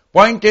that.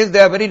 Point is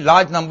there are very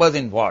large numbers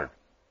involved.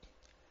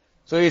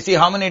 So you see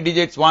how many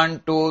digits?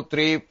 1, 2,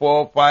 3,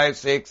 4, 5,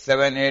 6,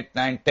 7, 8,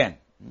 9, 10.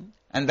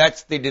 And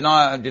that's the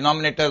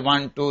denominator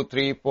 1, 2,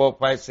 3, 4,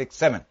 5, 6,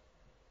 7.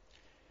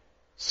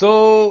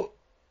 So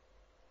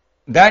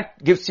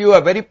that gives you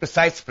a very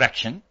precise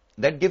fraction.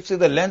 That gives you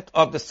the length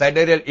of the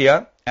sidereal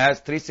year as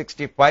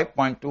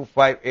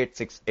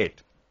 365.25868.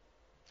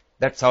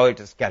 That's how it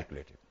is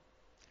calculated.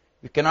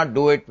 You cannot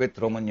do it with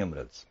Roman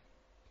numerals.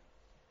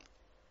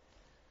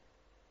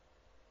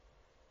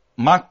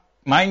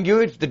 Mind you,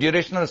 it's the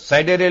duration of the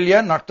sidereal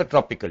year, not the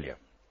tropical year.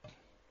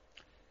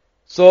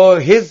 So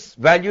his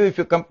value, if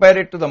you compare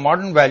it to the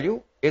modern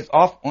value, is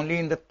off only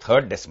in the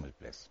 3rd decimal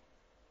place.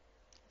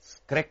 It's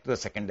correct to the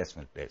 2nd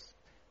decimal place.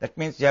 That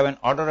means you have an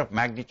order of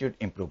magnitude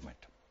improvement.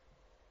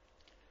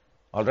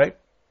 Alright.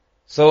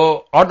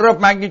 So order of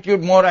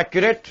magnitude more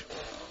accurate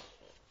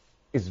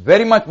is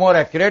very much more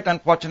accurate.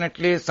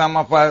 Unfortunately, some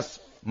of us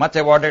much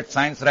awarded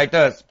science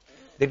writers,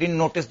 they didn't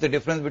notice the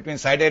difference between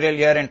sidereal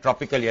year and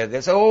tropical year.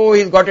 They say, oh,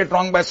 he's got it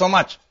wrong by so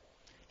much.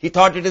 He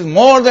thought it is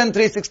more than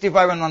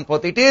 365 and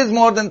 1/4. It is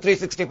more than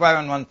 365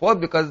 and 1/4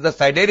 because the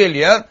sidereal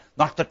year,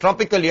 not the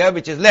tropical year,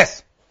 which is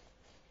less.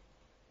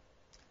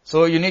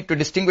 So you need to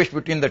distinguish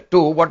between the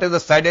two. What is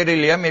the sidereal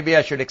year? Maybe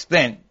I should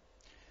explain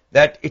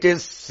that it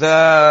is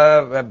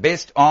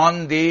based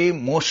on the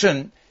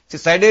motion. See,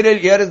 sidereal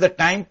year is the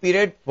time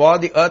period for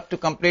the earth to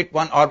complete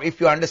one orbit.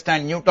 If you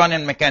understand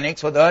Newtonian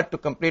mechanics, for the earth to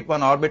complete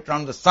one orbit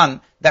around the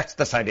sun, that's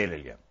the sidereal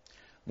year.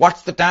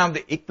 What's the time of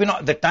the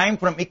equinox? The time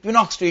from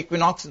equinox to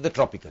equinox is the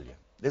tropical year.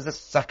 There's a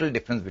subtle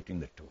difference between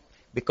the two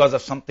because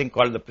of something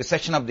called the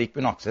precession of the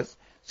equinoxes.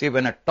 See,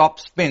 when a top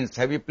spins,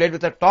 have you played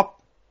with a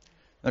top?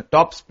 The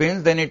top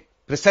spins, then it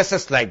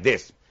precesses like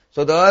this.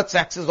 So the Earth's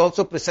axis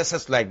also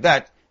precesses like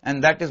that,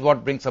 and that is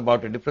what brings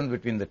about a difference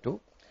between the two.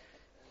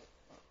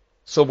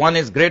 So one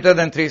is greater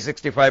than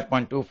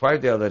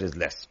 365.25, the other is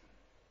less.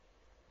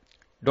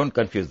 Don't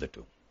confuse the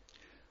two.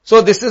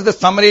 So this is the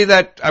summary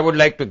that I would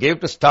like to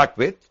give to start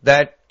with,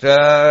 that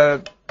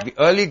the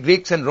early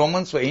Greeks and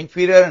Romans were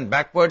inferior and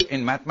backward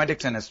in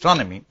mathematics and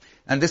astronomy,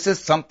 and this is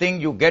something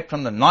you get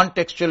from the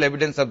non-textual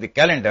evidence of the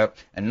calendar,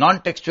 and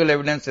non-textual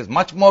evidence is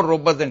much more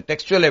robust than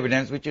textual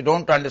evidence, which you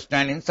don't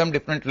understand in some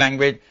different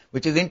language,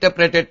 which is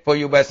interpreted for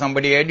you by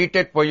somebody,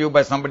 edited for you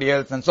by somebody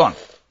else, and so on.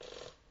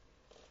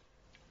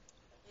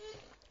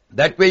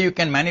 That way you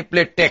can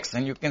manipulate text,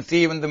 and you can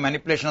see even the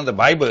manipulation of the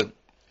Bible.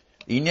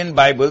 The Indian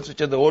Bibles, which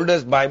are the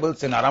oldest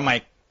Bibles in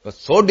Aramaic, were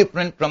so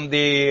different from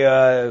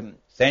the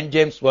St.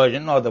 James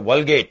Version or the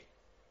Vulgate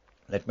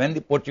that when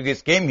the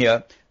Portuguese came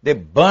here, they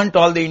burnt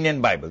all the Indian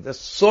Bibles. They're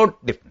so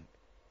different.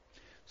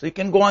 So you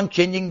can go on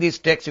changing these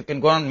texts, you can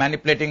go on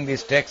manipulating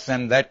these texts,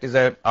 and that is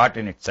an art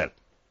in itself.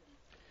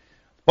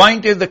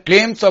 Point is, the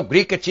claims of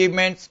Greek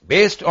achievements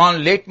based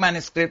on late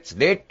manuscripts,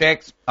 late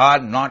texts are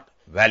not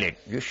valid.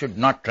 You should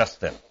not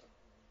trust them.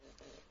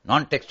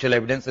 Non-textual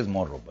evidence is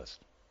more robust.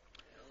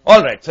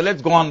 Alright, so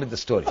let's go on with the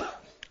story.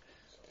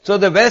 So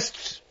the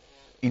Western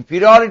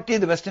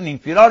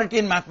inferiority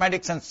in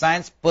mathematics and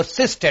science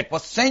persisted for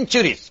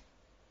centuries.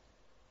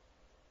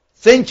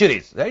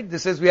 Centuries, right?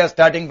 This is, we are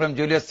starting from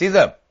Julius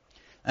Caesar.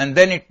 And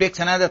then it takes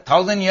another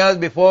 1,000 years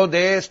before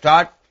they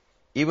start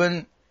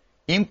even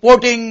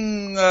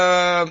importing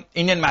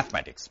Indian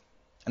mathematics.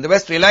 And the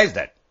West realized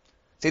that.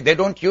 See, they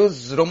don't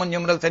use Roman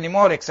numerals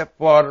anymore except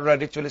for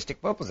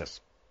ritualistic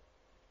purposes.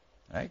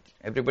 Right?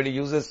 Everybody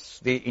uses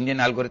the Indian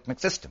algorithmic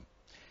system.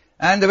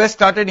 And the West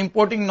started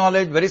importing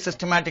knowledge very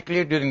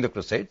systematically during the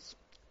Crusades.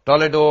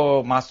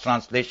 Toledo mass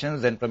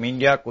translations, then from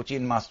India,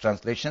 Cochin mass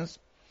translations.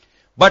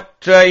 But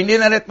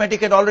Indian arithmetic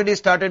had already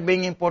started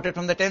being imported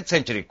from the 10th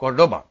century,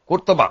 Cordoba,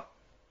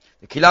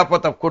 the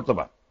Khilafat of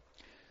Qurtuba.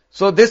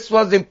 So this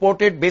was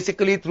imported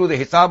basically through the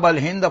Hisab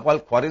al-Hind of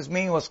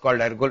al-Khwarizmi, was called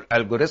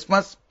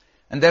algorithms,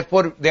 and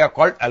therefore they are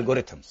called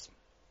algorithms.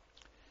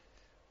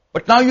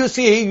 But now you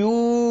see,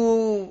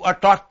 you are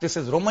taught this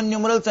is Roman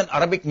numerals and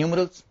Arabic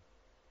numerals.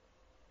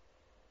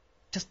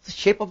 Just the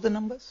shape of the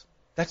numbers.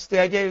 That's the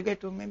idea you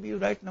get to. Maybe you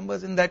write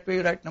numbers in that way,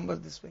 you write numbers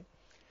this way.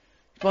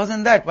 It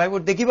wasn't that. Why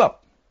would they give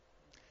up?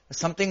 There's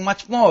something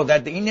much more,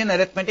 that the Indian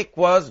arithmetic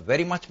was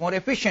very much more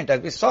efficient, as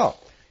we saw,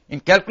 in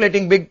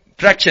calculating big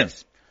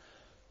fractions.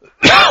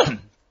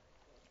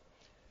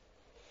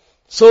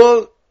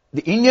 So,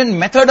 the Indian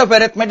method of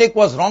arithmetic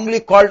was wrongly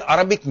called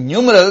Arabic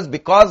numerals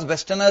because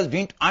Westerners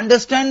didn't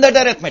understand that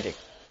arithmetic.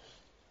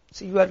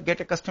 See, you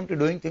get accustomed to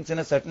doing things in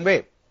a certain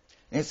way.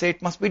 And you say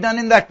it must be done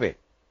in that way.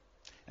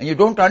 And you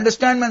don't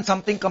understand when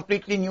something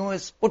completely new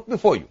is put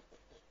before you.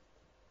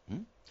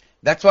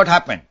 That's what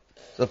happened.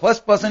 So the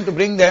first person to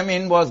bring them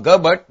in was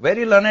Gerbert,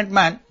 very learned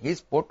man.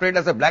 He's portrayed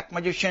as a black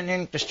magician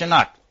in Christian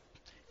art.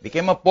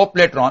 Became a pope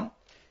later on.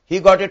 He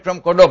got it from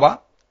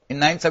Cordoba in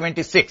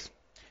 976.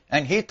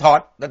 And he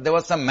thought that there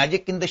was some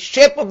magic in the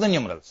shape of the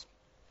numerals.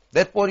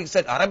 Therefore he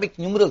said Arabic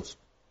numerals.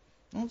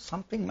 No,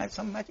 some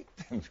magic.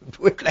 You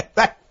do it like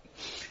that.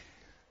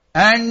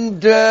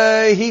 And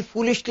he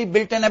foolishly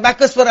built an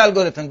abacus for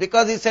algorithms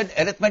because he said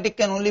arithmetic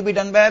can only be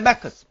done by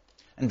abacus.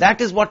 And that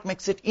is what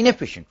makes it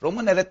inefficient.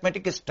 Roman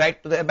arithmetic is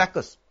tied to the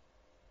abacus.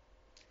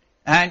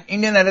 And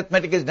Indian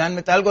arithmetic is done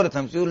with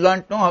algorithms. You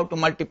learn how to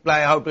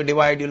multiply, how to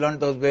divide, you learn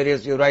those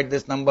various, you write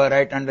this number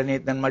right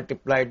underneath, then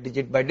multiply it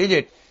digit by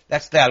digit.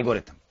 That's the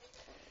algorithm.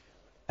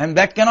 And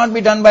that cannot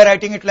be done by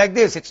writing it like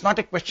this. It's not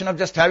a question of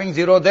just having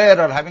 0 there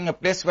or having a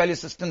place value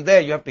system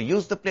there. You have to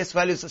use the place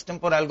value system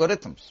for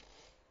algorithms.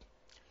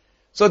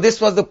 So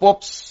this was the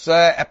Pope's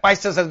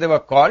Apicius, as they were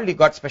called. He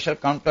got special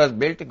counters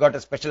built. He got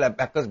a special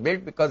abacus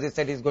built because he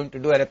said he's going to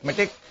do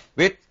arithmetic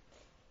with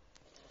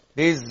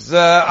these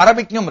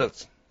Arabic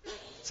numerals.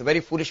 It's a very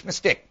foolish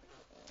mistake.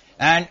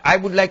 And I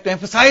would like to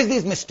emphasize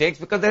these mistakes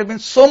because there has been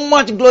so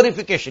much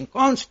glorification,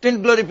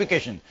 constant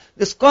glorification,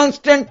 this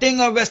constant thing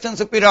of Western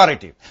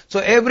superiority. So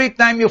every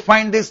time you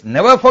find this,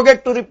 never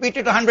forget to repeat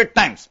it 100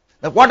 times.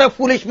 That what a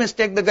foolish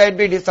mistake the guy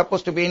did, he's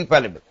supposed to be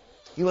infallible.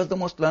 He was the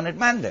most learned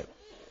man there.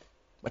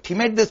 But he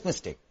made this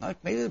mistake. Now it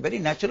made a very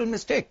natural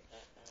mistake.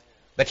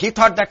 But he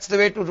thought that's the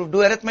way to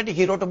do arithmetic.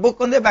 He wrote a book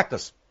on the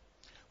abacus.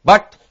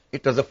 But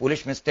it was a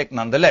foolish mistake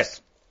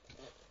nonetheless.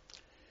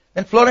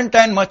 Then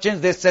Florentine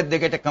merchants, they said they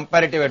get a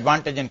comparative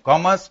advantage in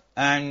commerce,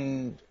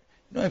 and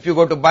if you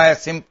go to buy a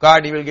SIM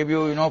card, he will give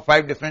you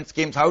 5 different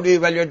schemes. How do you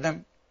evaluate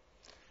them?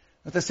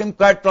 The SIM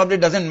card probably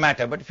doesn't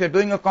matter, but if you're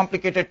doing a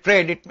complicated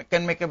trade, it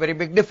can make a very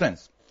big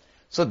difference.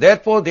 So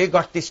therefore they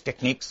got these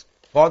techniques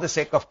for the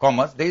sake of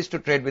commerce. They used to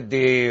trade with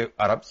the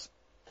Arabs.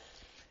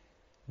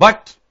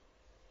 But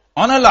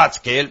on a large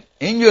scale,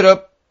 in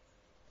Europe,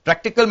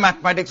 practical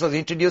mathematics was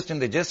introduced in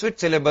the Jesuit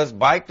syllabus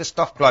by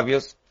Christoph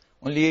Clavius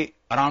only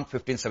around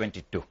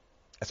 1572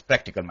 as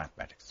practical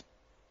mathematics.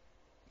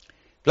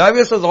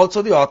 Clavius was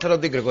also the author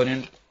of the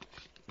Gregorian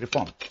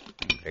reform.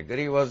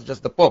 Gregory was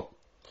just the Pope.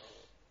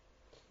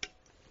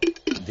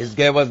 This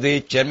guy was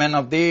the chairman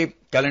of the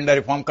calendar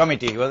reform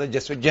committee. He was a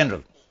Jesuit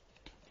general.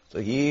 So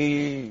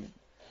he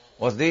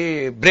was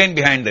the brain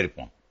behind the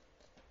reform.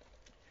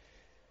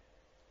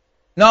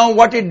 Now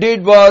what it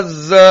did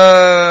was,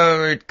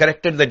 it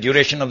corrected the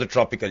duration of the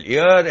tropical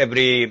year.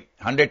 Every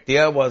 100th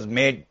year was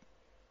made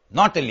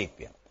not a leap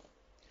year.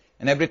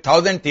 And every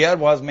 1000th year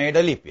was made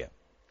a leap year.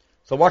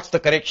 So what's the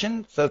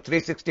correction? So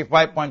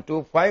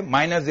 365.25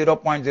 minus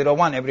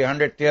 0.01 every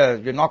 100th year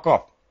you knock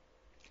off.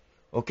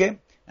 Okay?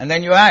 And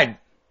then you add.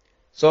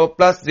 So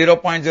plus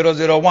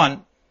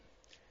 0.001.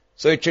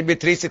 So it should be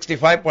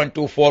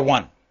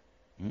 365.241.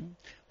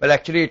 Well,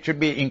 actually it should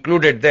be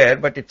included there,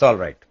 but it's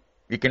alright.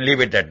 We can leave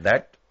it at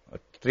that.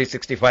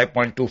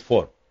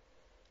 365.24.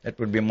 That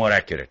would be more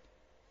accurate.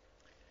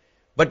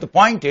 But the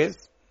point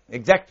is,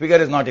 exact figure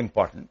is not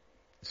important.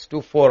 It's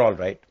 24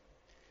 alright.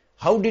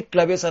 How did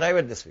Clavius arrive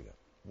at this figure?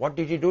 What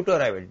did he do to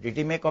arrive at it? Did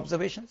he make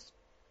observations?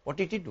 What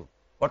did he do?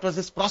 What was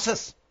his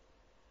process?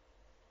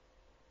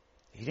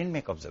 He didn't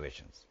make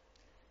observations.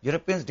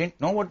 Europeans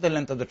didn't know what the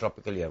length of the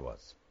tropical year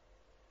was.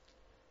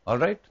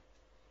 Alright?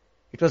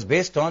 It was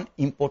based on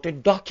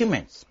imported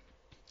documents.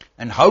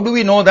 And how do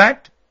we know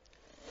that?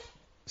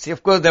 See,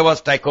 of course, there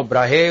was Tycho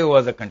Brahe, who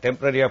was a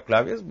contemporary of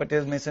Clavius, but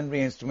his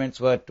masonry instruments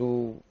were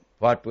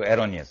far too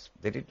erroneous.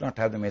 They did not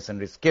have the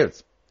masonry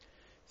skills.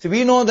 See,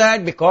 we know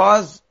that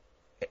because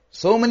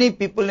so many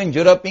people in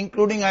Europe,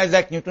 including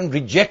Isaac Newton,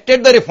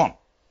 rejected the reform.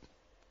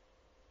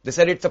 They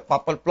said it's a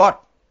papal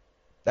plot.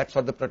 That's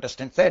what the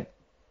Protestants said.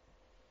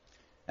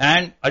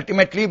 And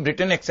ultimately,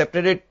 Britain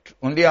accepted it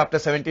only after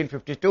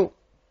 1752.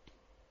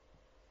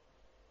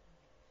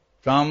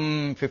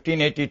 From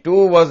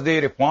 1582 was the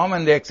reform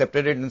and they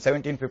accepted it in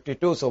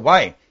 1752. So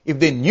why? If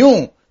they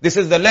knew this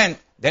is the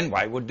length, then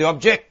why would they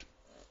object?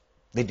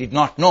 They did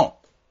not know.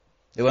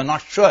 They were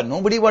not sure.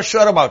 Nobody was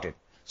sure about it.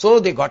 So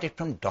they got it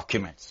from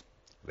documents.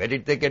 Where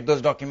did they get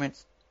those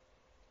documents?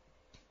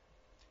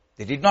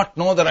 They did not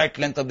know the right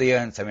length of the year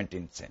in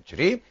 17th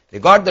century. They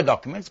got the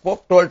documents.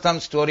 Pope told some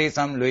story,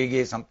 some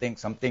Luigi,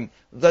 something.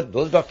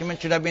 Those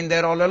documents should have been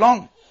there all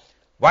along.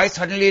 Why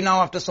suddenly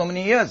now after so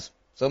many years,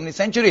 so many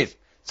centuries?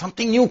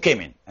 Something new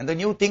came in, and the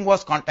new thing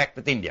was contact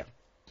with India.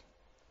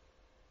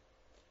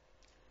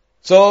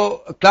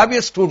 So, a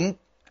Clavius student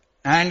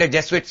and a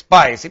Jesuit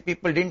spy, see,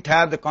 people didn't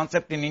have the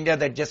concept in India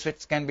that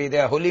Jesuits can be, they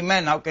are holy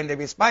men, how can they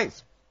be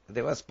spies?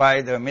 They were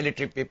spies, they were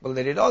military people,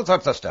 they did all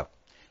sorts of stuff.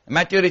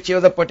 Matthew Ricci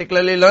was a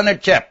particularly learned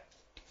chap.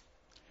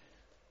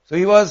 So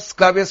he was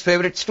Clavius'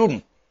 favorite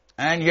student,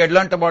 and he had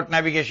learnt about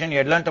navigation, he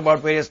had learnt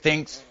about various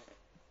things.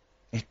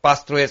 He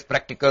passed through his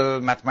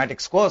practical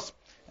mathematics course,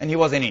 and he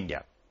was in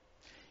India.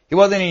 He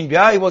was in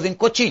India, he was in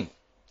Cochin,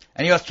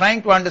 and he was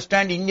trying to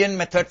understand Indian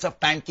methods of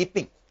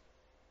timekeeping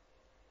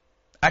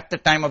at the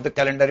time of the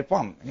calendar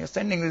reform. And he was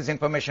sending this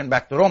information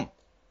back to Rome,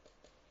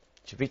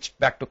 which reached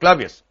back to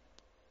Clavius.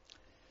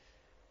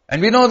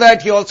 And we know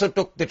that he also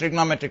took the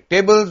trigonometric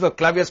tables, where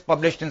Clavius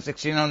published in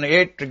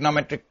 1608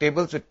 trigonometric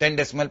tables with 10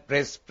 decimal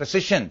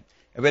precision,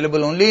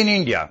 available only in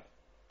India.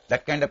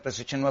 That kind of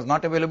precision was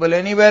not available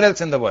anywhere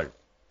else in the world.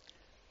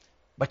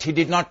 But he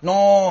did not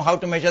know how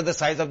to measure the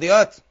size of the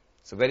earth.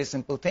 It's a very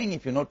simple thing.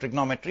 If you know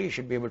trigonometry, you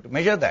should be able to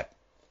measure that.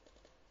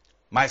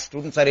 My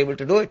students are able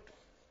to do it.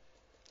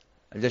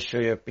 I'll just show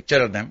you a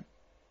picture of them.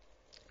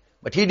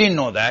 But he didn't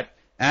know that.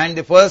 And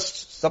the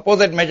first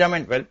supposed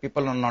measurement, well,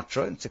 people are not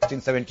sure. In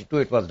 1672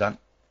 it was done.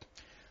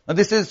 Now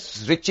this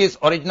is Ricci's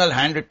original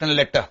handwritten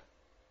letter,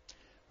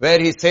 where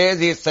he says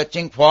he is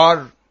searching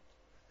for,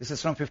 this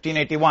is from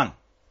 1581.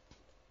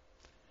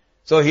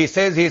 So he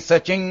says he is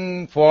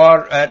searching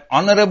for an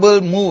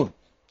honorable Moor,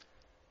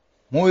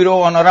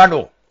 Muiro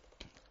honorado,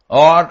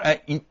 or an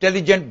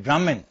intelligent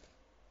Brahmin,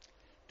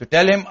 to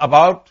tell him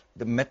about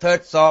the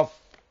methods of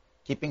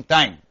keeping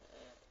time.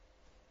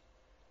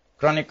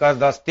 Crónicas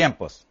dos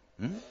tiempos.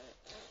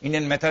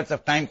 Indian methods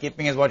of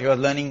timekeeping is what he was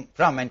learning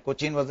from, and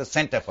Cochin was the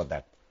center for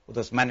that, for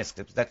those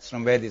manuscripts. That's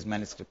from where these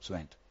manuscripts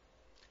went.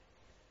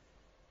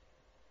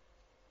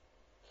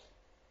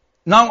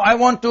 Now I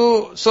want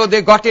to, so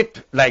they got it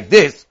like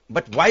this,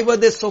 but why were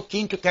they so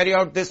keen to carry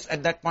out this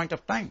at that point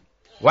of time?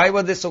 Why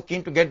were they so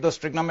keen to get those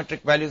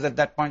trigonometric values at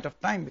that point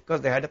of time? Because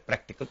they had a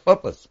practical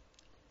purpose.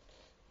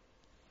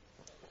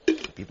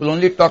 People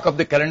only talk of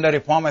the calendar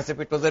reform as if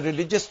it was a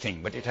religious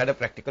thing, but it had a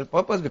practical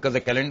purpose because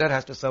the calendar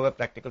has to serve a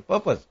practical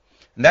purpose.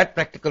 And that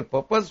practical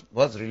purpose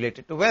was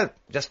related to wealth.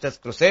 Just as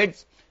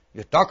crusades,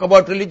 you talk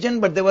about religion,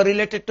 but they were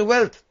related to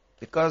wealth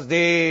because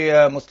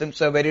the Muslims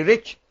were very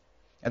rich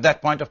at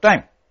that point of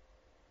time.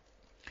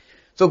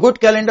 So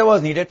good calendar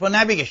was needed for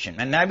navigation,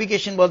 and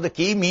navigation was the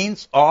key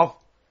means of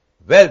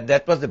wealth.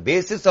 That was the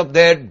basis of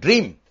their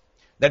dream,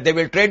 that they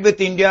will trade with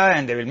India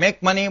and they will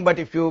make money, but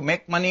if you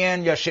make money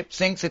and your ship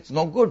sinks, it's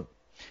no good.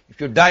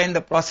 If you die in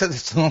the process,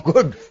 it's no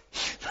good.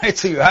 Right?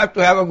 So you have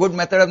to have a good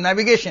method of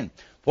navigation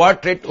for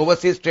trade,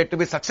 overseas trade to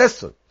be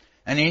successful.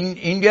 And in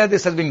India,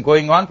 this has been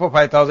going on for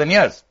 5,000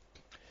 years.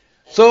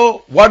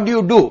 So what do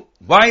you do?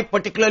 Why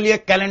particularly a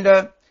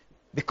calendar?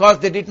 Because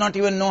they did not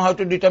even know how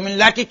to determine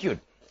latitude.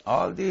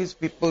 All these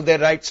people, they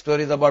write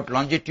stories about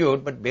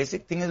longitude, but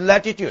basic thing is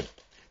latitude.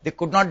 They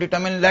could not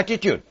determine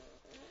latitude.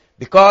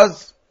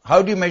 Because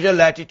how do you measure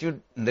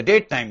latitude in the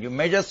daytime? You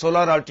measure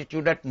solar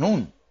altitude at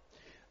noon.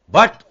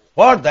 But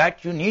for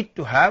that, you need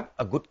to have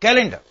a good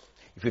calendar.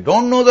 If you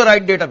don't know the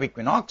right date of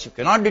equinox, you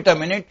cannot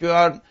determine it.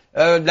 Your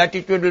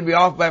latitude will be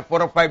off by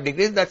 4 or 5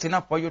 degrees. That's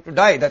enough for you to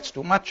die. That's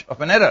too much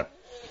of an error.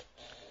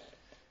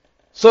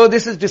 So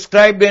this is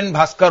described in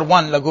Bhaskar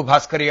 1, Laghu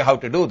Bhaskari, how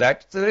to do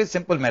that. It's a very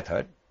simple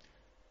method.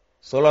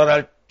 Solar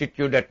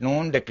altitude at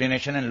noon,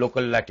 declination and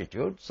local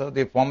latitude. So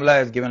the formula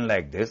is given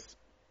like this.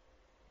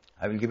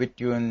 I will give it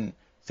to you in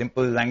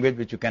simple language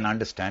which you can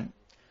understand.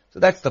 So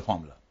that's the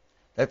formula.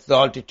 That's the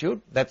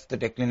altitude, that's the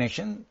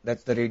declination,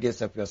 that's the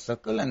radius of your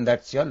circle, and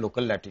that's your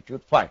local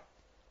latitude phi.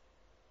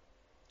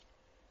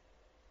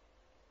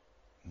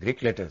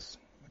 Greek letters,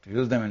 but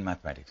use them in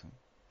mathematics.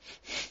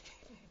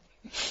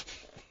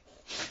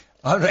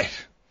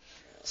 Alright.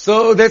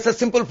 So there's a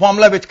simple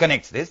formula which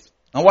connects this.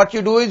 Now what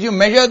you do is you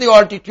measure the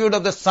altitude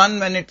of the sun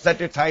when it's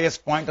at its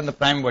highest point on the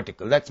prime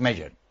vertical. That's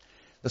measured.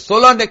 The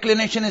solar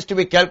declination is to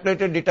be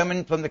calculated,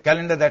 determined from the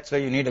calendar. That's why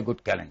you need a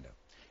good calendar.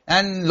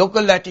 And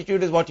local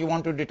latitude is what you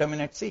want to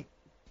determine at sea.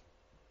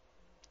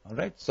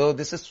 Alright. So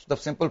this is the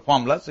simple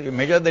formula. So you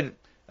measure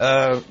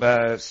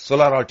the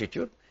solar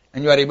altitude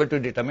and you are able to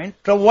determine,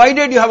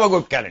 provided you have a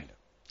good calendar.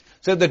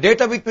 So if the date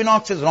of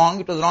equinox is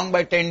wrong, it was wrong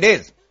by 10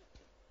 days.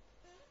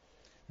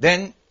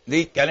 Then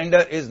the calendar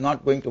is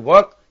not going to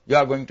work. You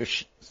are going to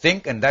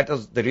sink, and that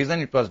was the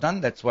reason it was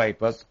done. That's why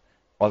it was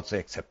also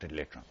accepted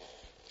later on.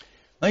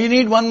 Now you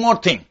need one more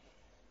thing.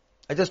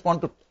 I just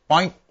want to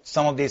point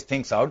some of these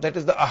things out. That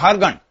is the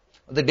Ahargan,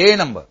 the day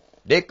number,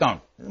 day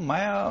count.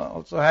 Maya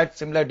also had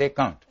similar day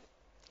count.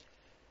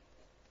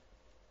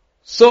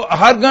 So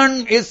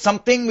Ahargan is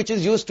something which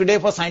is used today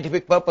for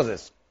scientific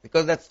purposes,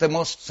 because that's the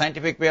most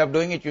scientific way of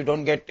doing it. You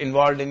don't get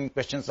involved in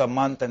questions of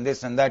month and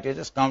this and that. You're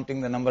just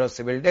counting the number of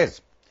civil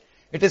days.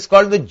 It is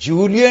called the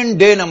Julian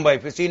day number.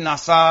 If you see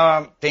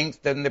NASA things,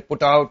 then they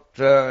put out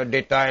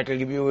data. It will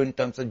give you in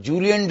terms of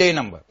Julian day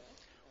number.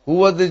 Who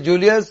was this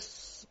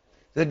Julius?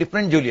 The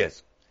different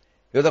Julius.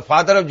 He was the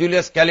father of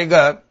Julius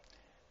Caligula,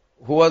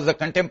 who was the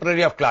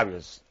contemporary of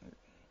Clavius.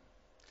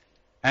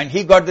 And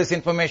he got this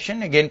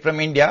information again from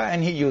India,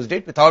 and he used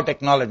it without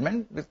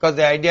acknowledgement, because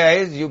the idea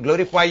is you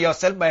glorify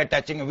yourself by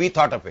attaching, we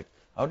thought of it.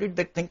 How did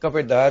they think of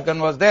it? The organ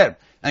was there.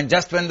 And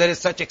just when there is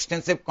such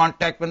extensive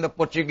contact, when the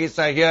Portuguese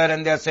are here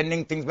and they are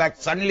sending things back,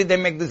 suddenly they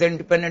make this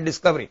independent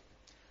discovery.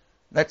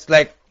 That's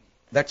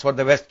what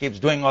the West keeps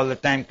doing all the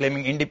time,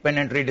 claiming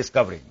independent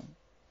rediscovery.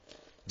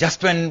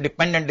 Just when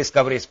dependent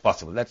discovery is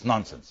possible. That's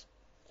nonsense.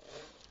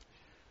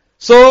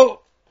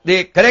 So,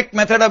 the correct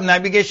method of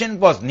navigation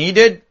was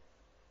needed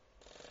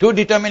to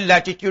determine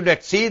latitude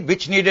at sea,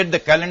 which needed the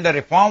calendar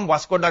reform.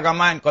 Vasco da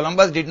Gama and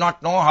Columbus did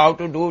not know how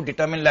to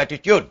determine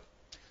latitude.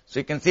 So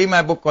you can see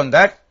my book on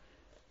that.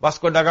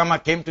 Vasco da Gama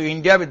came to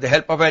India with the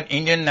help of an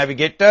Indian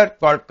navigator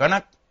called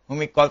Kanak, whom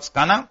he calls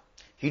Kana.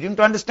 He didn't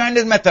understand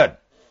his method.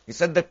 He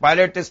said the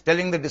pilot is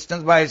telling the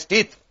distance by his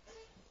teeth.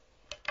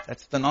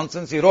 That's the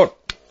nonsense he wrote.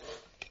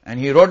 And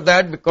he wrote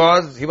that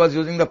because he was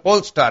using the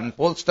pole star, and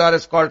pole star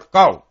is called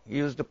cow. He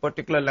used a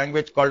particular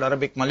language called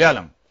Arabic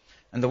Malayalam.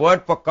 And the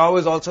word for cow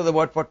is also the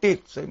word for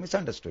teeth. So he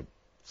misunderstood.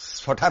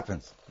 That's what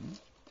happens.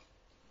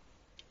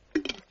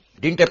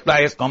 Didn't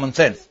apply his common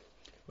sense.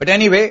 But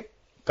anyway,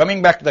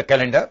 coming back to the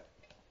calendar,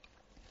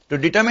 to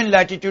determine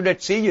latitude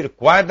at sea, you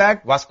require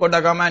that. Vasco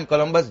da Gama and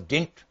Columbus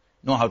didn't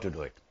know how to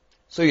do it.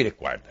 So you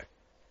required that.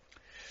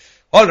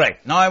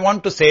 Alright, now I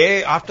want to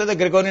say, after the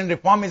Gregorian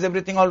reform, is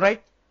everything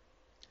alright?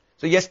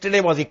 So yesterday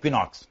was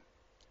equinox.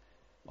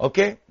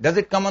 Okay, does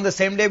it come on the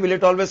same day? Will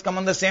it always come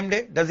on the same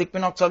day? Does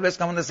equinox always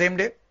come on the same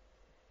day?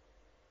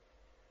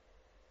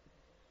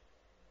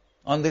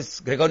 On this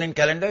Gregorian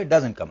calendar, it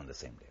doesn't come on the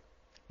same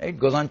day. It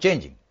goes on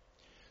changing.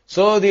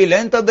 So the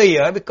length of the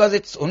year, because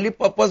its only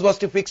purpose was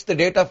to fix the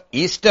date of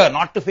Easter,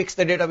 not to fix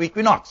the date of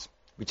equinox,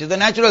 which is the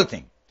natural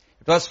thing.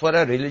 It was for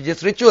a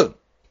religious ritual.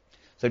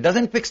 So it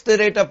doesn't fix the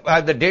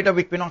date of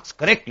equinox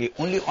correctly,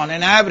 only on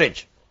an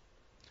average.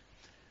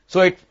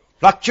 So it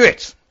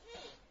fluctuates.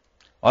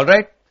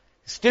 Alright?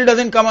 Still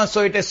doesn't come on,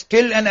 so it is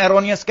still an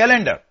erroneous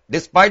calendar,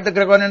 despite the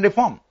Gregorian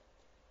reform.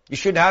 You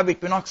should have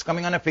equinox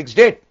coming on a fixed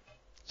date.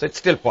 So it's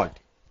still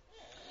faulty.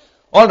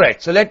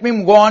 Alright, so let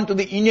me go on to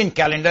the Indian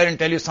calendar and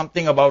tell you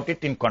something about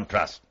it in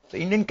contrast. The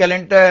Indian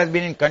calendar has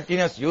been in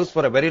continuous use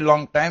for a very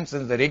long time,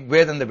 since the Rig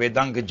Veda and the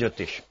Vedanga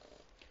Jyotish.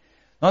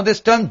 Now this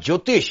term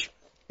Jyotish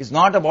is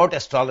not about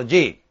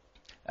astrology.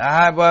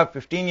 I have a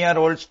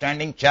 15-year-old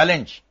standing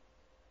challenge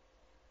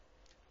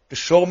to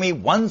show me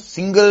one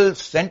single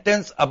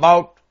sentence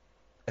about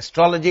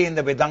astrology in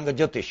the Vedanga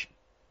Jyotish.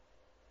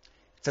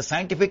 It's a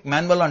scientific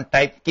manual on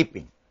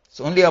timekeeping. It's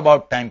only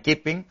about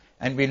timekeeping,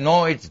 and we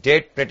know its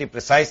date pretty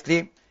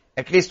precisely,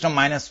 at least from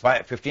minus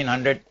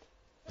 1500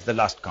 is the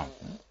last count.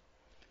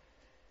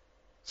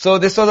 So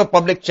this was a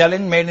public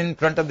challenge made in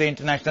front of the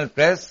international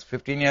press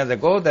 15 years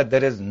ago, that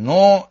there is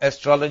no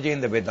astrology in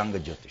the Vedanga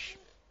Jyotish.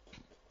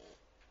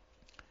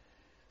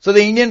 So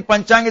the Indian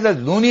Panchang is a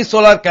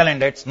luni-solar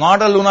calendar. It's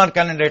not a lunar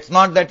calendar. It's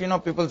not that,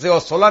 people say, oh,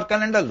 solar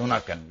calendar, lunar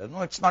calendar.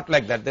 No, it's not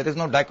like that. There is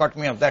no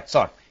dichotomy of that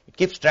sort. It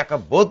keeps track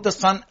of both the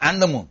sun and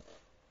the moon.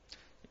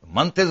 The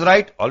month is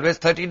right, always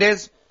 30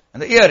 days,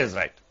 and the year is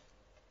right.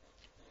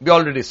 We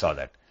already saw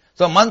that.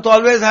 So a month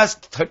always has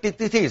 30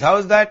 tithis. How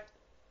is that?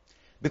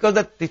 Because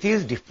the tithi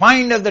is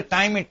defined as the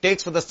time it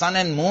takes for the sun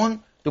and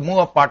moon to move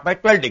apart by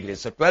 12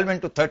 degrees. So 12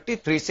 into 30,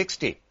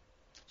 360.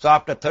 So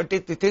after 30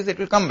 tithis, it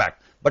will come back.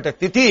 But a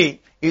tithi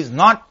is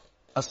not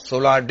a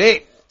solar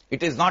day.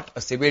 It is not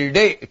a civil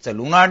day. It's a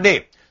lunar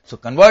day. So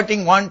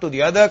converting one to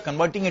the other,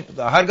 converting it to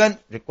the Hargan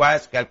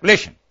requires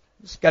calculation.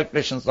 These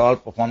calculations are all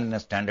performed in a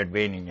standard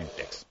way in Indian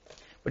text.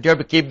 But you have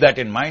to keep that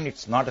in mind.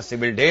 It's not a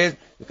civil day.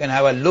 You can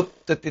have a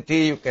lupta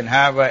tithi, you can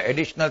have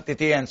additional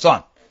tithi and so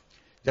on.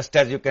 Just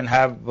as you can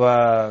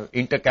have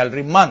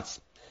intercalary months.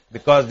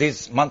 Because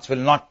these months will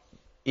not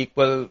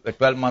equal,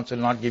 12 months will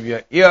not give you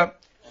a year.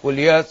 Full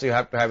year, so you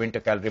have to have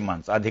intercalary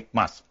months, adhik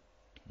mas.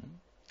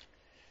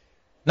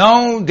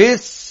 Now,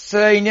 this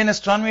Indian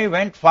astronomy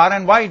went far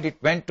and wide. It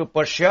went to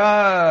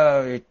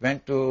Persia, it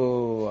went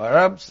to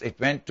Arabs, it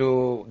went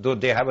to, though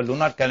they have a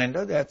lunar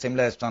calendar, they have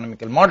similar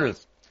astronomical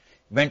models.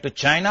 It went to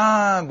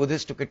China,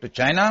 Buddhists took it to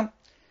China,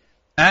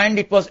 and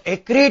it was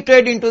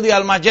accreted into the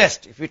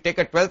Almagest. If you take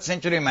a 12th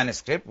century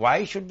manuscript,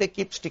 why should they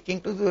keep sticking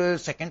to the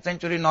 2nd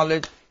century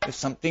knowledge? If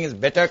something is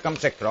better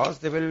comes across,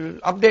 they will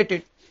update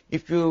it.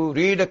 If you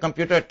read a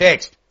computer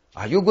text,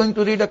 are you going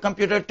to read a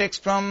computer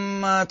text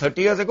from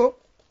 30 years ago?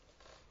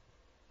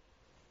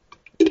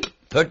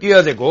 30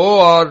 years ago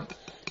or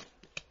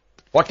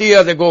 40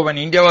 years ago when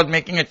India was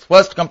making its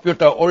first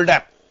computer, old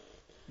app,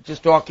 which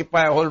used to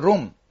occupy a whole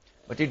room,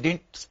 but it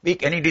didn't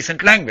speak any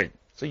decent language.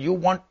 So you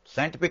want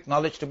scientific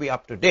knowledge to be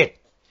up to date.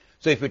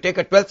 So if you take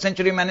a 12th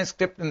century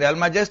manuscript in the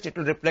Almagest, it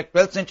will reflect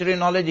 12th century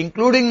knowledge,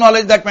 including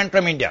knowledge that went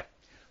from India.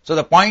 So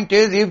the point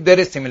is, if there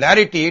is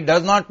similarity, it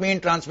does not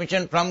mean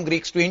transmission from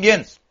Greeks to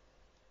Indians.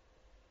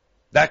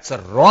 That's a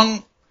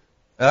wrong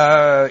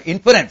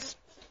inference.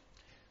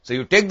 So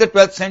you take the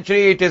 12th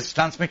century, it is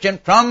transmission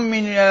from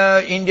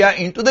India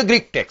into the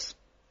Greek text.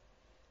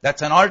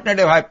 That's an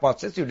alternative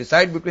hypothesis. You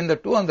decide between the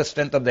two on the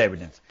strength of the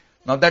evidence.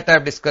 Now that I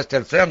have discussed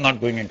elsewhere, I am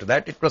not going into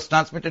that. It was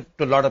transmitted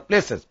to a lot of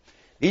places.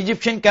 The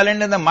Egyptian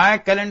calendar and the Maya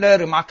calendar are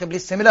remarkably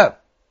similar.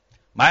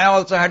 Maya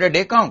also had a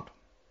day count.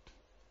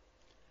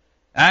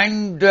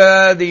 And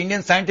the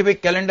Indian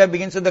scientific calendar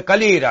begins with the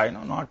Kali era,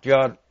 not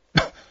your,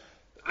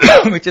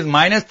 which is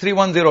minus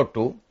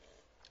 3102.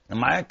 The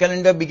Maya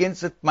calendar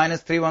begins with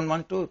minus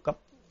 3112,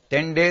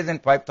 10 days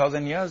and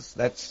 5,000 years.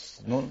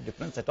 That's no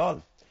difference at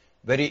all.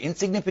 Very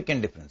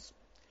insignificant difference.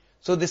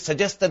 So this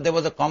suggests that there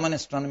was a common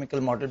astronomical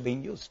model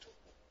being used.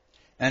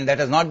 And that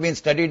has not been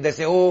studied. They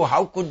say, oh,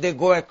 how could they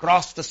go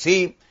across the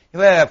sea?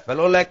 Well, a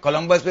fellow like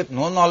Columbus with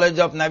no knowledge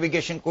of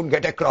navigation could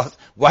get across.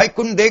 Why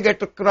couldn't they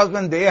get across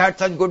when they had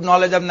such good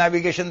knowledge of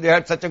navigation? They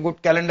had such a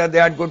good calendar. They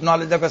had good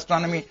knowledge of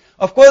astronomy.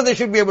 Of course they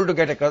should be able to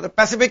get across. The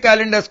Pacific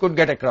Islanders could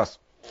get across.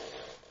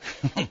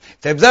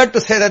 It's absurd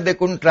to say that they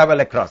couldn't travel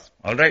across.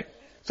 Alright.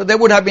 So there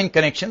would have been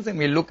connections and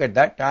we'll look at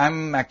that.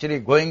 I'm actually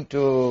going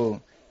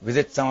to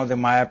visit some of the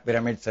Maya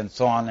pyramids and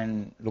so on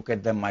and look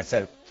at them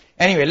myself.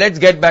 Anyway, let's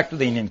get back to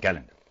the Indian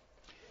calendar.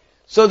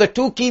 So the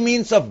two key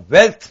means of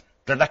wealth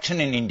production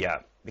in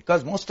India,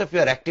 because most of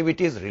your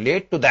activities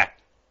relate to that.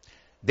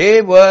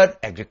 They were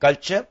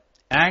agriculture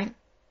and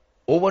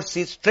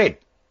overseas trade.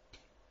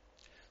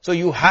 So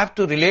you have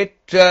to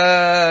relate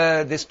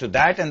this to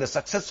that, and the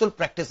successful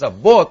practice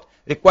of both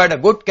required a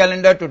good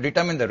calendar to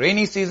determine the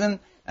rainy season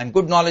and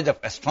good knowledge of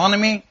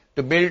astronomy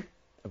to build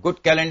a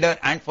good calendar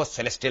and for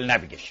celestial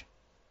navigation.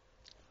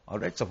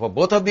 Alright, so for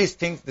both of these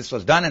things this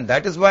was done, and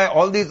that is why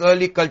all these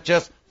early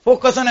cultures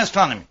focus on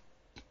astronomy.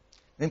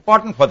 It's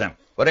important for them,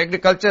 for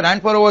agriculture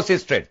and for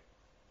overseas trade.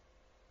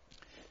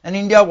 And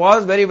India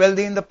was very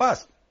wealthy in the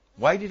past.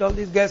 Why did all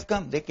these guys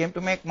come? They came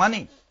to make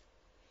money.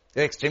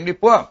 They were extremely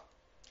poor.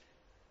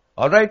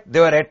 Alright, they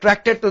were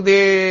attracted to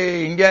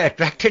India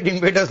attracted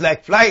invaders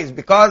like flies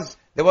because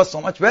there was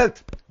so much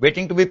wealth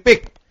waiting to be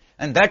picked.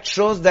 And that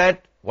shows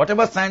that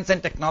whatever science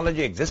and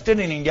technology existed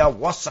in India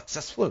was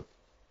successful.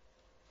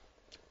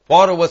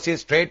 For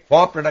overseas trade,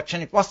 for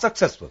production, it was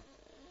successful.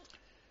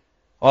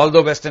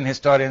 Although Western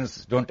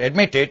historians don't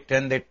admit it,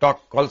 and they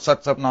talk all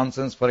sorts of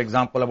nonsense, for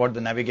example, about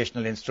the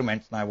navigational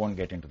instruments. Now I won't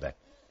get into that.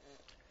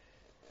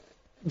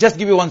 Just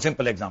give you one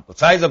simple example,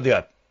 size of the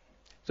earth.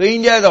 So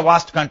India is a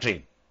vast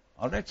country.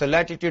 Alright, so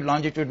latitude,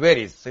 longitude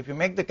varies. So if you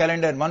make the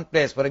calendar in one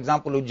place, for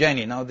example,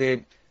 Ujjaini, now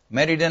the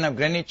meridian of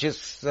Greenwich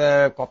is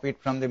copied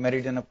from the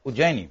meridian of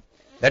Ujjaini.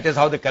 That is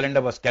how the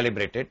calendar was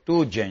calibrated to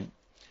Ujjain.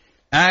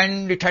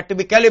 And it had to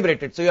be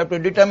calibrated. So you have to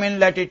determine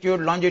latitude,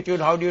 longitude.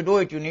 How do you do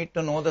it? You need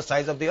to know the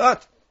size of the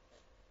earth.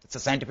 It's a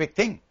scientific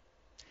thing.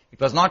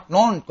 It was not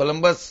known.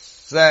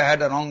 Columbus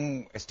had a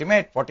wrong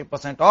estimate,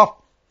 40% off.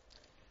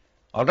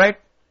 Alright.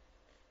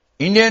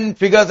 Indian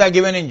figures are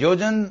given in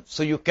Jojan,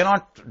 so you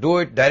cannot do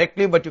it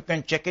directly, but you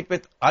can check it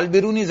with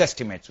Al-Biruni's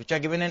estimates, which are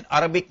given in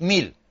Arabic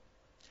meal.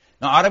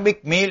 Now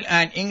Arabic meal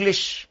and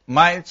English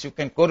miles you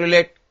can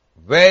correlate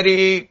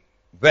very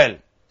well.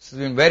 This has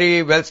been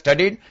very well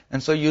studied,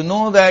 and so you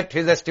know that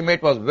his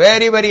estimate was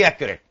very, very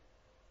accurate.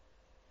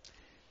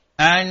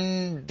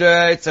 And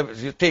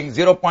you think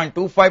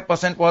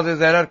 0.25% was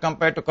his error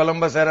compared to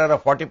Columbus' error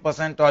of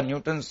 40% or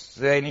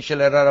Newton's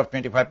initial error of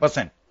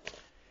 25%.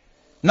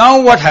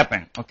 Now what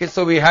happened? Okay,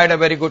 so we had a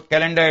very good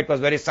calendar. It was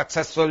very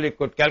successful. We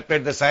could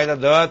calculate the size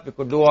of the earth. We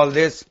could do all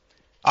this.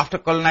 After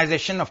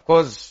colonization, of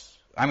course,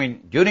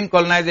 during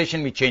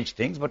colonization we changed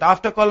things, but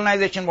after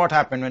colonization what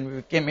happened when we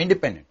became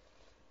independent?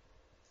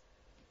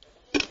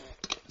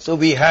 So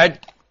we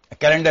had a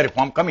calendar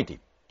reform committee.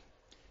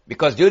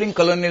 Because during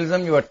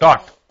colonialism you were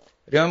taught,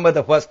 remember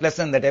the first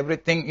lesson, that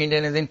everything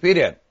Indian is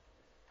inferior.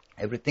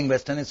 Everything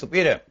Western is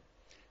superior.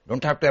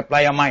 Don't have to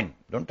apply your mind.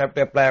 Don't have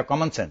to apply your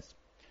common sense.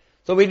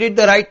 So we did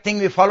the right thing,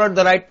 we followed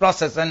the right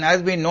process, and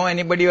as we know,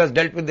 anybody who has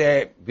dealt with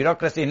the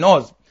bureaucracy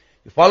knows,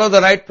 you follow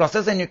the right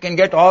process and you can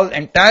get all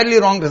entirely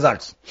wrong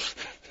results.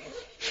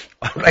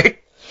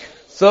 Alright?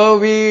 So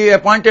we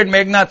appointed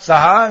Meghnad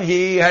Saha,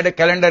 he had a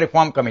calendar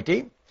reform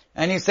committee,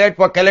 and he said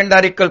for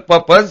calendarical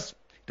purpose,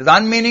 it is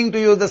unmeaning to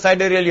use the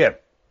sidereal year.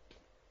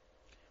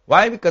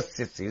 Why? Because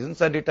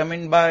seasons are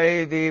determined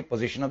by the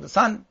position of the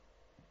sun.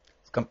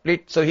 It's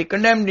complete. So he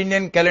condemned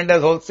Indian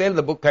calendars wholesale,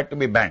 the book had to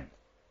be banned.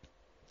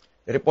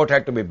 The report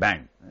had to be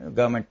banned. The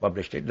government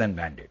published it, then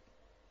banned it.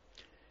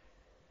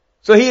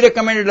 So he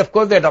recommended, of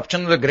course, the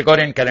adoption of the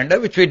Gregorian calendar,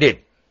 which we did.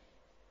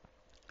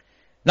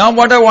 Now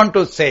what I want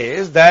to say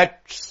is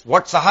that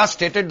what Saha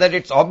stated, that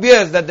it's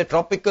obvious that the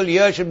tropical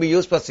year should be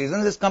used for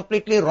seasons, is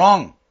completely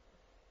wrong.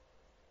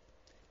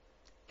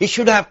 He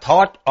should have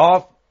thought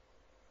of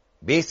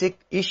basic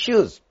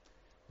issues.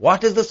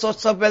 What is the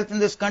source of wealth in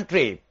this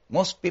country?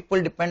 Most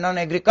people depend on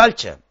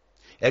agriculture.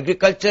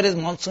 Agriculture is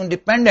monsoon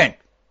dependent.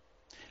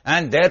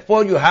 And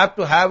therefore you have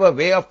to have a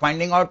way of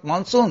finding out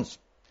monsoons.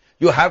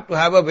 You have to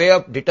have a way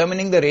of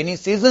determining the rainy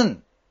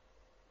season.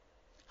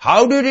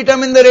 How do you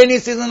determine the rainy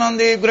season on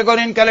the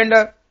Gregorian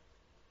calendar?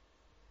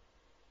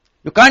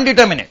 You can't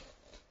determine it.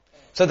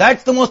 So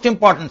that's the most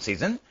important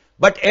season.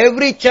 But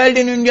every child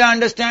in India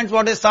understands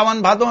what is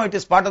Sawan Bhado. It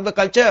is part of the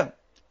culture.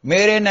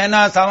 Mere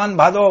Naina, Sawan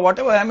Bhado,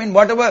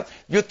 whatever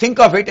you think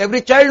of it, every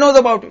child knows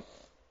about it.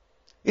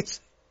 It's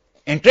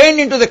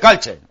entrained into the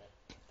culture.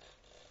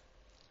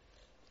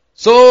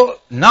 So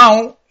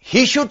now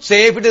he should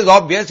say, if it is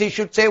obvious, he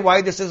should say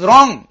why this is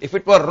wrong. If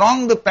it were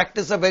wrong, the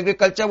practice of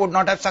agriculture would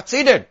not have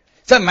succeeded.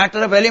 It's a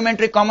matter of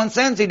elementary common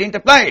sense. He didn't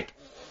apply it.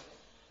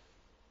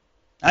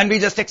 And we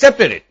just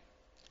accepted it.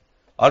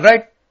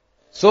 Alright?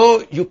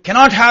 So you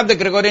cannot have the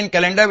Gregorian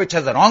calendar which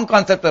has a wrong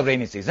concept of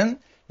rainy season.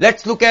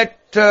 Let's look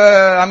at,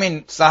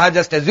 Saha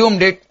just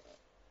assumed it.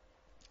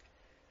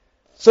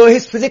 So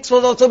his physics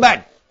was also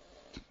bad.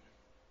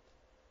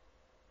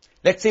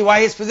 Let's see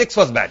why his physics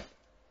was bad.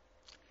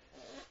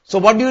 So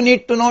what do you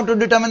need to know to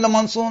determine the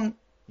monsoon?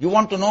 You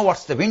want to know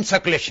what's the wind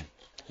circulation.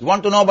 You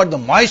want to know about the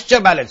moisture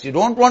balance. You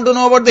don't want to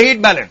know about the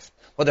heat balance.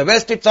 For the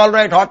West, it's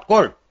alright, hot,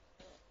 cold.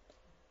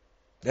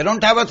 They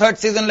don't have a third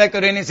season like a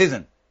rainy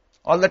season.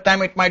 All the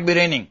time it might be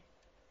raining.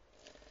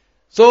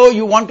 So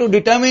you want to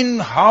determine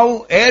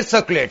how air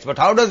circulates. But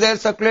how does air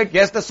circulate?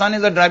 Yes, the sun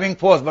is a driving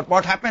force. But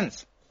what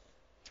happens?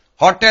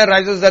 Hot air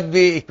rises at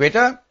the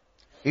equator.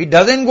 It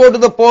doesn't go to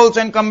the poles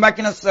and come back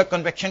in a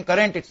convection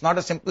current. It's not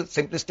a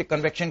simplistic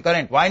convection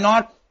current. Why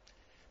not?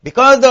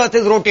 Because the earth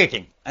is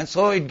rotating. And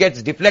so it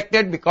gets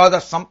deflected because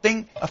of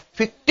something, a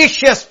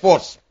fictitious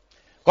force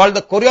called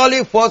the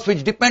Coriolis force,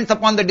 which depends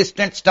upon the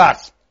distant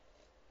stars.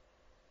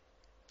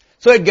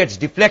 So it gets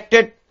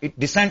deflected. It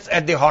descends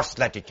at the hottest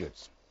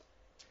latitudes.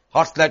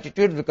 Hottest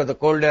latitudes because the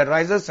cold air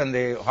rises and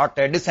the hot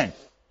air descends.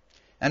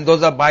 And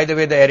those are, by the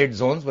way, the arid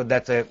zones, but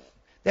there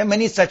are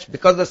many such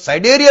because the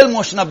sidereal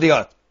motion of the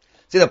earth.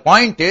 See, the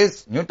point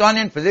is,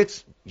 Newtonian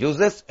physics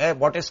uses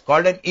what is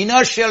called an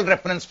inertial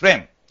reference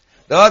frame.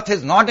 The earth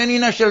is not an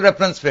inertial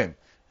reference frame.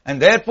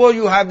 And therefore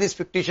you have these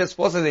fictitious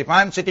forces. If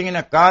I am sitting in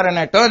a car and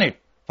I turn it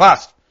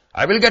fast,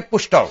 I will get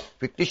pushed out.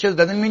 Fictitious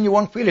doesn't mean you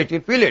won't feel it,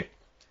 you'll feel it.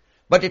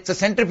 But it's a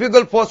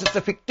centrifugal force, it's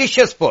a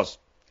fictitious force.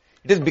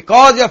 It is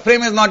because your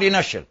frame is not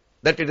inertial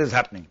that it is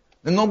happening.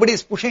 Then nobody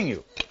is pushing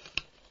you.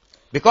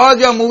 Because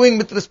you are moving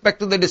with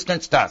respect to the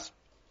distant stars.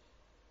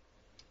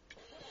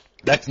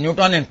 That's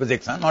Newtonian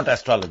physics, not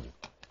astrology.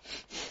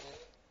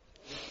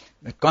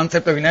 The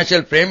concept of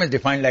inertial frame is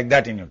defined like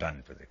that in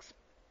Newtonian physics.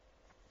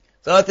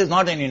 So Earth is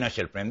not an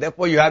inertial frame.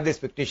 Therefore, you have these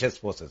fictitious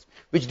forces,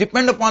 which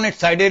depend upon its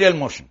sidereal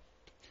motion.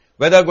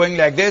 Whether going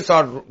like this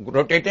or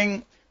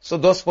rotating, so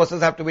those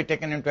forces have to be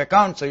taken into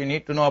account, so you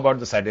need to know about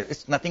the sidereal.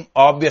 It's nothing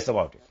obvious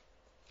about it.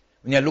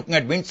 When you are looking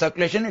at wind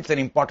circulation, it's an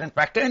important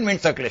factor in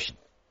wind circulation.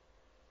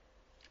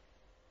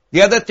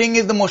 The other thing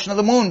is the motion of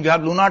the moon. You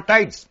have lunar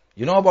tides.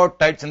 You know about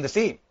tides in the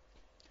sea.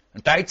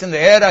 And tides in the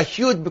air are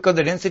huge because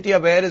the density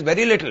of air is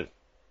very little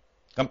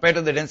compared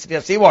to the density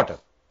of seawater.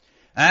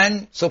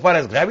 And so far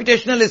as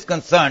gravitational is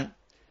concerned,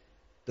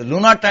 the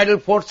lunar tidal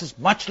force is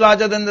much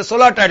larger than the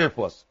solar tidal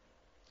force.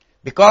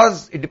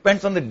 Because it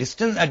depends on the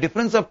distance, a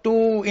difference of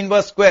 2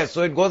 inverse squares.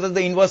 So it goes as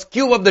the inverse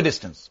cube of the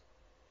distance.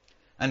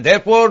 And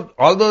therefore,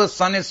 although the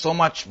sun is so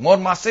much more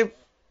massive,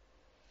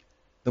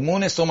 the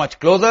moon is so much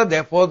closer,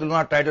 therefore the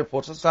lunar tidal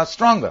forces are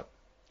stronger.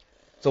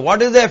 So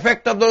what is the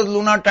effect of those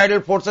lunar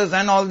tidal forces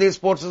and all these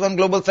forces on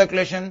global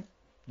circulation?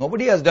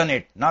 Nobody has done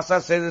it. NASA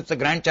says it's a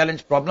grand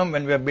challenge problem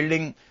when we are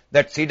building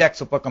that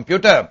CDAC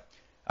supercomputer.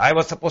 I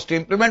was supposed to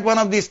implement one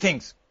of these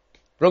things,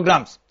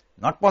 programs.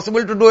 Not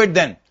possible to do it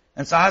then.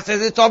 And Saha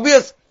says it's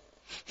obvious.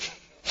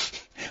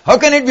 How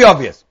can it be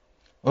obvious?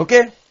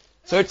 Okay?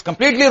 So it's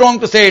completely wrong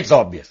to say it's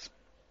obvious.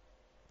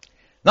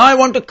 Now I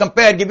want to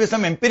compare, give you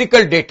some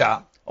empirical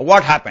data of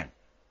what happened.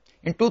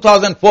 In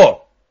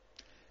 2004,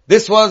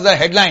 this was the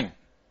headline.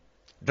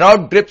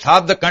 Drought grips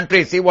half the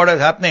country. See what is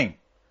happening.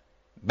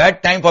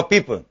 Bad time for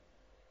people.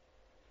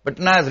 But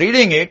when I was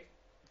reading it,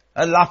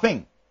 I was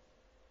laughing.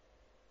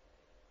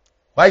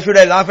 Why should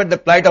I laugh at the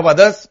plight of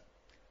others?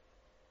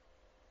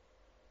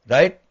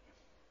 Right?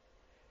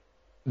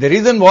 The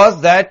reason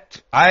was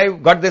that I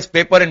got this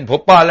paper in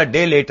Bhopal a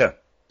day later.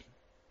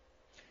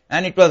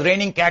 And it was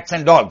raining cats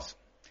and dogs.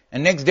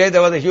 And next day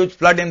there was a huge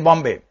flood in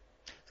Bombay.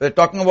 So they're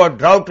talking about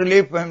drought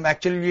relief when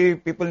actually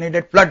people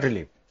needed flood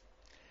relief.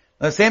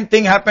 The same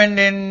thing happened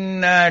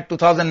in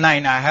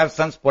 2009. I have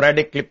some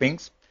sporadic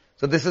clippings.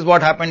 So this is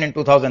what happened in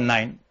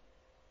 2009.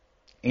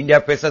 India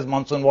faces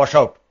monsoon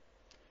washout.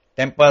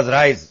 Temperatures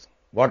rise.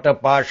 Water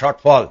power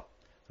shortfall.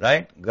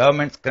 Right?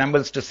 Government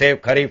scrambles to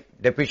save Kharif.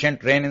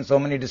 Deficient rain in so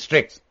many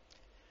districts.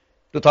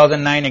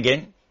 2009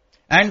 again.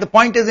 And the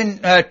point is in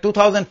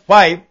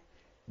 2005,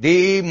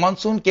 the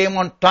monsoon came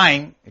on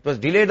time. It was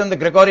delayed on the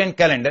Gregorian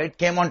calendar. It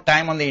came on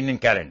time on the Indian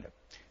calendar.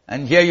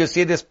 And here you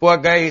see this poor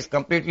guy is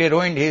completely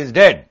ruined. He is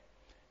dead.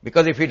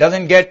 Because if he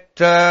doesn't get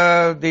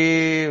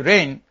the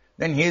rain,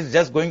 then he is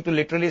just going to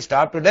literally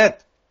starve to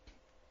death.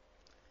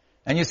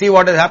 And you see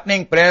what is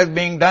happening, prayers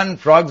being done,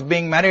 frogs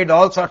being married,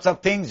 all sorts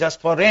of things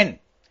just for rain.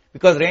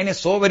 Because rain is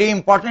so very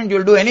important,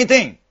 you'll do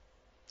anything.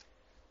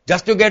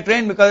 Just to get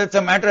rain because it's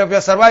a matter of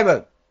your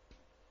survival.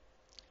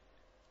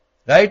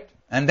 Right?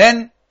 And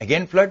then,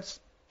 again floods.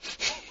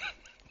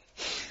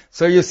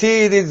 So you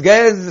see these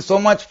guys, so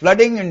much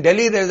flooding in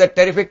Delhi, there is a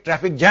terrific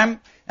traffic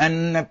jam.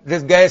 And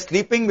this guy is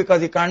sleeping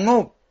because he can't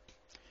move.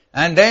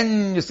 And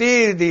then you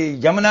see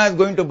the Yamuna is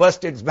going to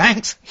burst its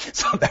banks.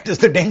 So that is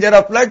the danger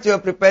of floods. You are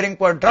preparing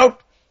for a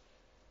drought.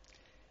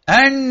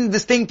 And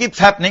this thing keeps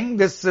happening.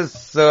 This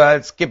is,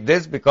 I'll skip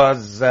this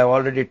because I've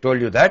already told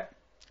you that.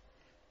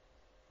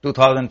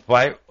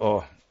 2005,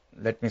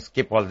 let me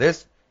skip all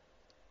this.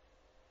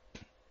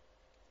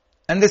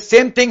 And the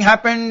same thing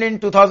happened in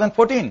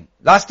 2014,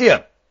 last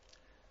year.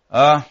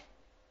 Where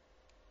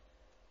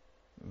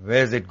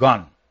is it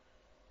gone?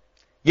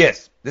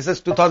 Yes, this is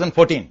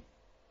 2014.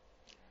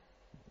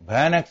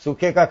 Bhayanak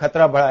Sukhe ka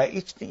khatra bada.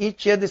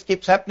 Each year this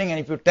keeps happening, and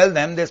if you tell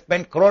them they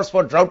spend crores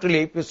for drought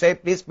relief, you say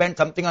please spend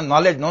something on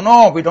knowledge.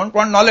 No, we don't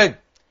want knowledge.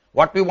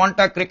 What we want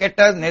are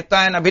cricketers, neta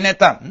and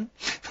abhineta.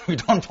 We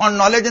don't want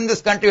knowledge in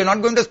this country. We're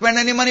not going to spend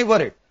any money for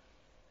it.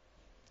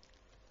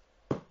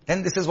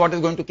 Then this is what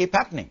is going to keep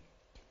happening.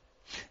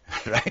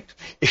 Right?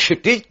 If you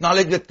teach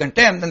knowledge with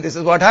contempt, then this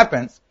is what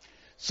happens.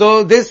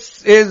 So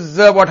this is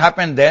what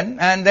happened then,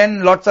 and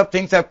then lots of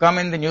things have come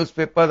in the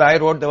newspapers. I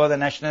wrote, there was a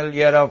national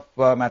year of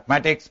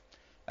mathematics.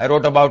 I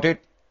wrote about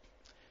it.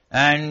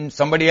 And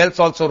somebody else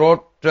also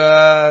wrote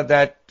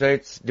that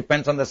it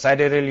depends on the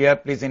sidereal year.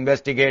 Please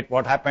investigate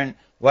what happened,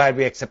 why are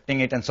we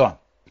accepting it, and so on.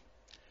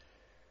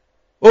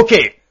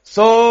 Okay,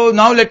 so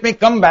now let me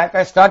come back.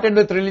 I started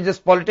with religious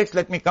politics.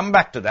 Let me come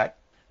back to that.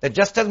 That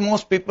just as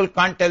most people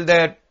can't tell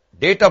their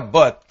date of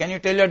birth, can you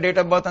tell your date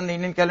of birth on the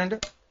Indian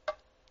calendar?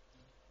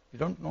 You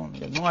don't know,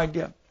 you have no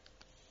idea.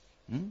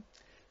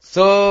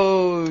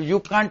 So, you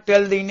can't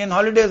tell the Indian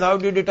holidays. How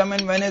do you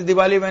determine when is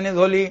Diwali, when is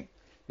Holi?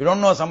 You don't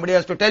know, somebody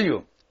has to tell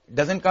you. It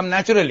doesn't come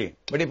naturally.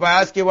 But if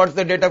I ask you what's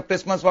the date of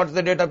Christmas, what's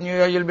the date of New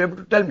Year, you'll be able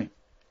to tell me.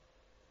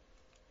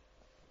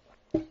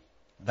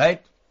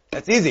 Right?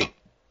 That's easy.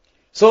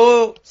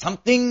 So,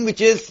 something which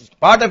is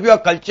part of your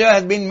culture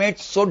has been made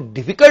so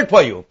difficult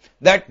for you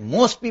that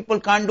most people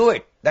can't do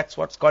it. That's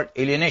what's called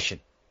alienation.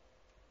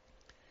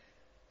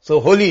 So,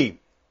 Holi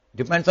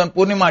depends on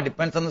Purnima,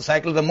 depends on the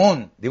cycle of the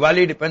moon.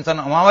 Diwali depends on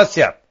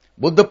Amavasya.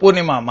 Buddha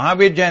Purnima,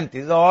 Mahavir Jayanti,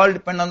 these all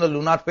depend on the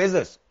lunar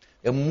phases.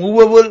 They're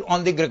movable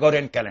on the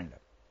Gregorian calendar.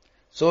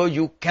 So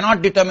you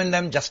cannot determine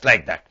them just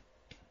like that.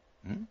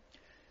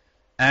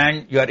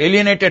 And you are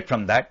alienated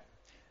from that.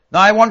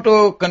 Now I want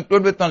to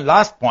conclude with one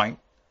last point,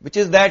 which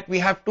is that we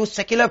have two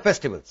secular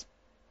festivals.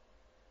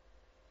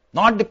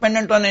 Not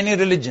dependent on any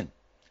religion.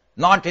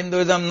 Not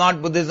Hinduism,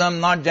 not Buddhism,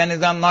 not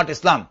Jainism, not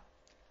Islam.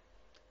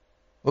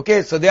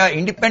 Okay, so they are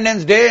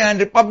Independence Day and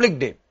Republic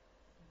Day.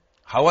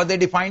 How are they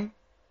defined?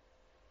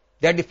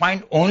 They are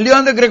defined only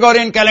on the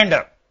Gregorian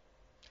calendar.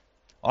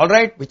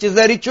 Alright, which is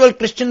the ritual,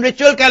 Christian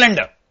ritual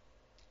calendar.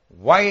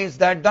 Why is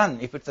that done?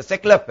 If it's a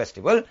secular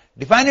festival,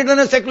 define it on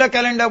a secular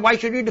calendar. Why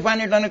should you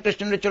define it on a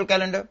Christian ritual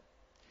calendar?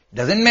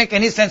 Doesn't make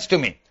any sense to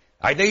me.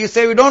 Either you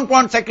say we don't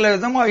want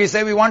secularism or you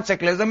say we want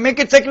secularism, make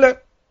it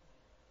secular.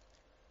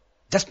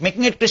 Just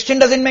making it Christian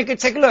doesn't make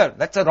it secular.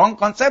 That's a wrong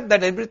concept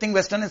that everything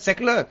Western is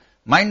secular.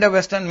 Mind of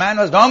Western man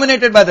was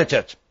dominated by the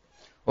church.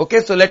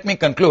 Okay, so let me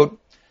conclude.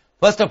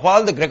 First of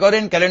all, the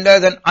Gregorian calendar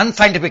is an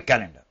unscientific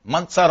calendar.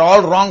 Months are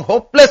all wrong,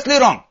 hopelessly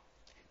wrong,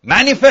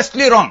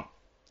 manifestly wrong.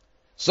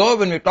 So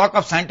when we talk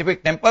of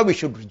scientific temper, we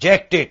should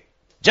reject it.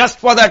 Just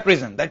for that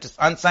reason, that is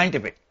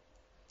unscientific.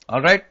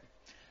 Alright?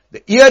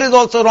 The year is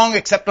also wrong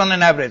except on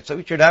an average. So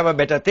we should have a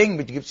better thing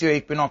which gives you an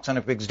equinox on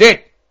a fixed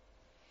date.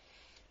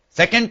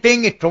 Second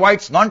thing, it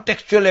provides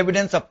non-textual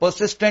evidence of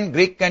persistent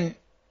Greek and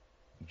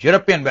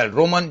European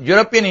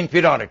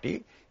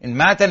inferiority in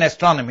math and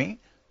astronomy,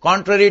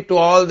 contrary to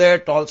all their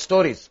tall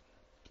stories,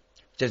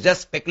 which is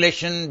just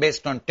speculation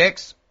based on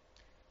text,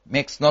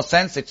 makes no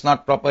sense, it's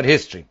not proper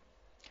history.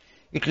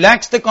 It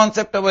lacks the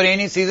concept of a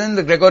rainy season,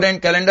 the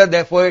Gregorian calendar,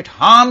 therefore it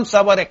harms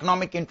our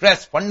economic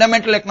interests,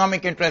 fundamental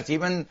economic interests.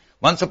 Even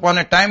once upon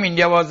a time,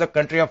 India was a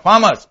country of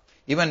farmers.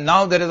 Even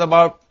now there is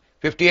about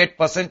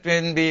 58%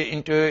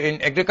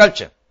 in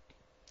agriculture.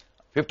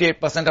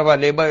 58% of our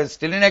labor is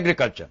still in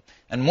agriculture.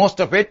 And most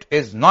of it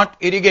is not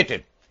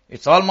irrigated.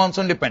 It's all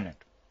monsoon dependent.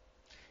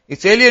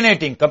 It's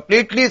alienating,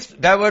 completely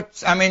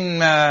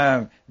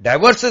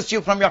divorces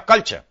you from your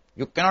culture.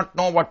 You cannot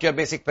know what your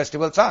basic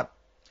festivals are.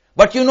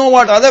 But you know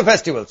what other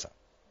festivals are.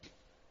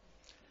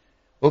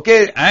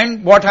 Okay,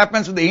 and what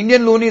happens with the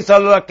Indian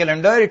lunisolar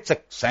calendar, it's a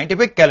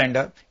scientific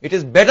calendar. It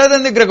is better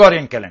than the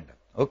Gregorian calendar.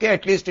 Okay,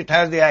 at least it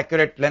has the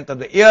accurate length of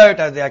the year, it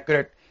has the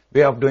accurate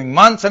way of doing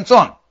months and so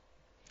on.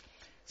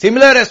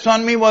 Similar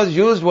astronomy was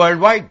used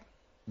worldwide.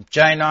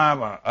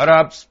 China,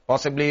 Arabs,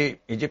 possibly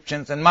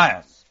Egyptians and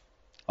Mayas.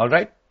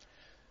 Alright?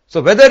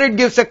 So whether it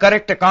gives a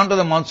correct account of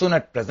the monsoon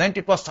at present,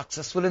 it was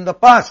successful in the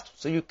past.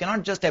 So you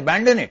cannot just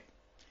abandon it.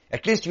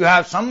 At least you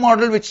have some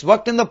model which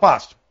worked in the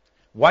past.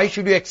 Why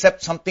should you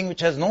accept something which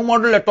has no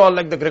model at all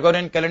like the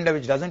Gregorian calendar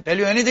which doesn't tell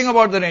you anything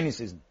about the rainy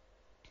season?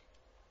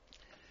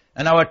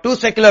 And our two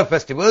secular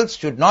festivals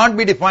should not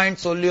be defined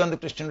solely on the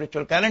Christian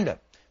ritual calendar.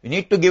 We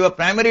need to give a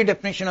primary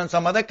definition on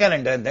some other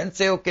calendar and then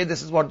say, okay,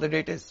 this is what the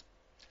date is.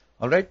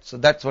 Alright, so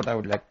that's what I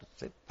would like to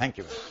say. Thank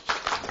you very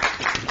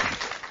much.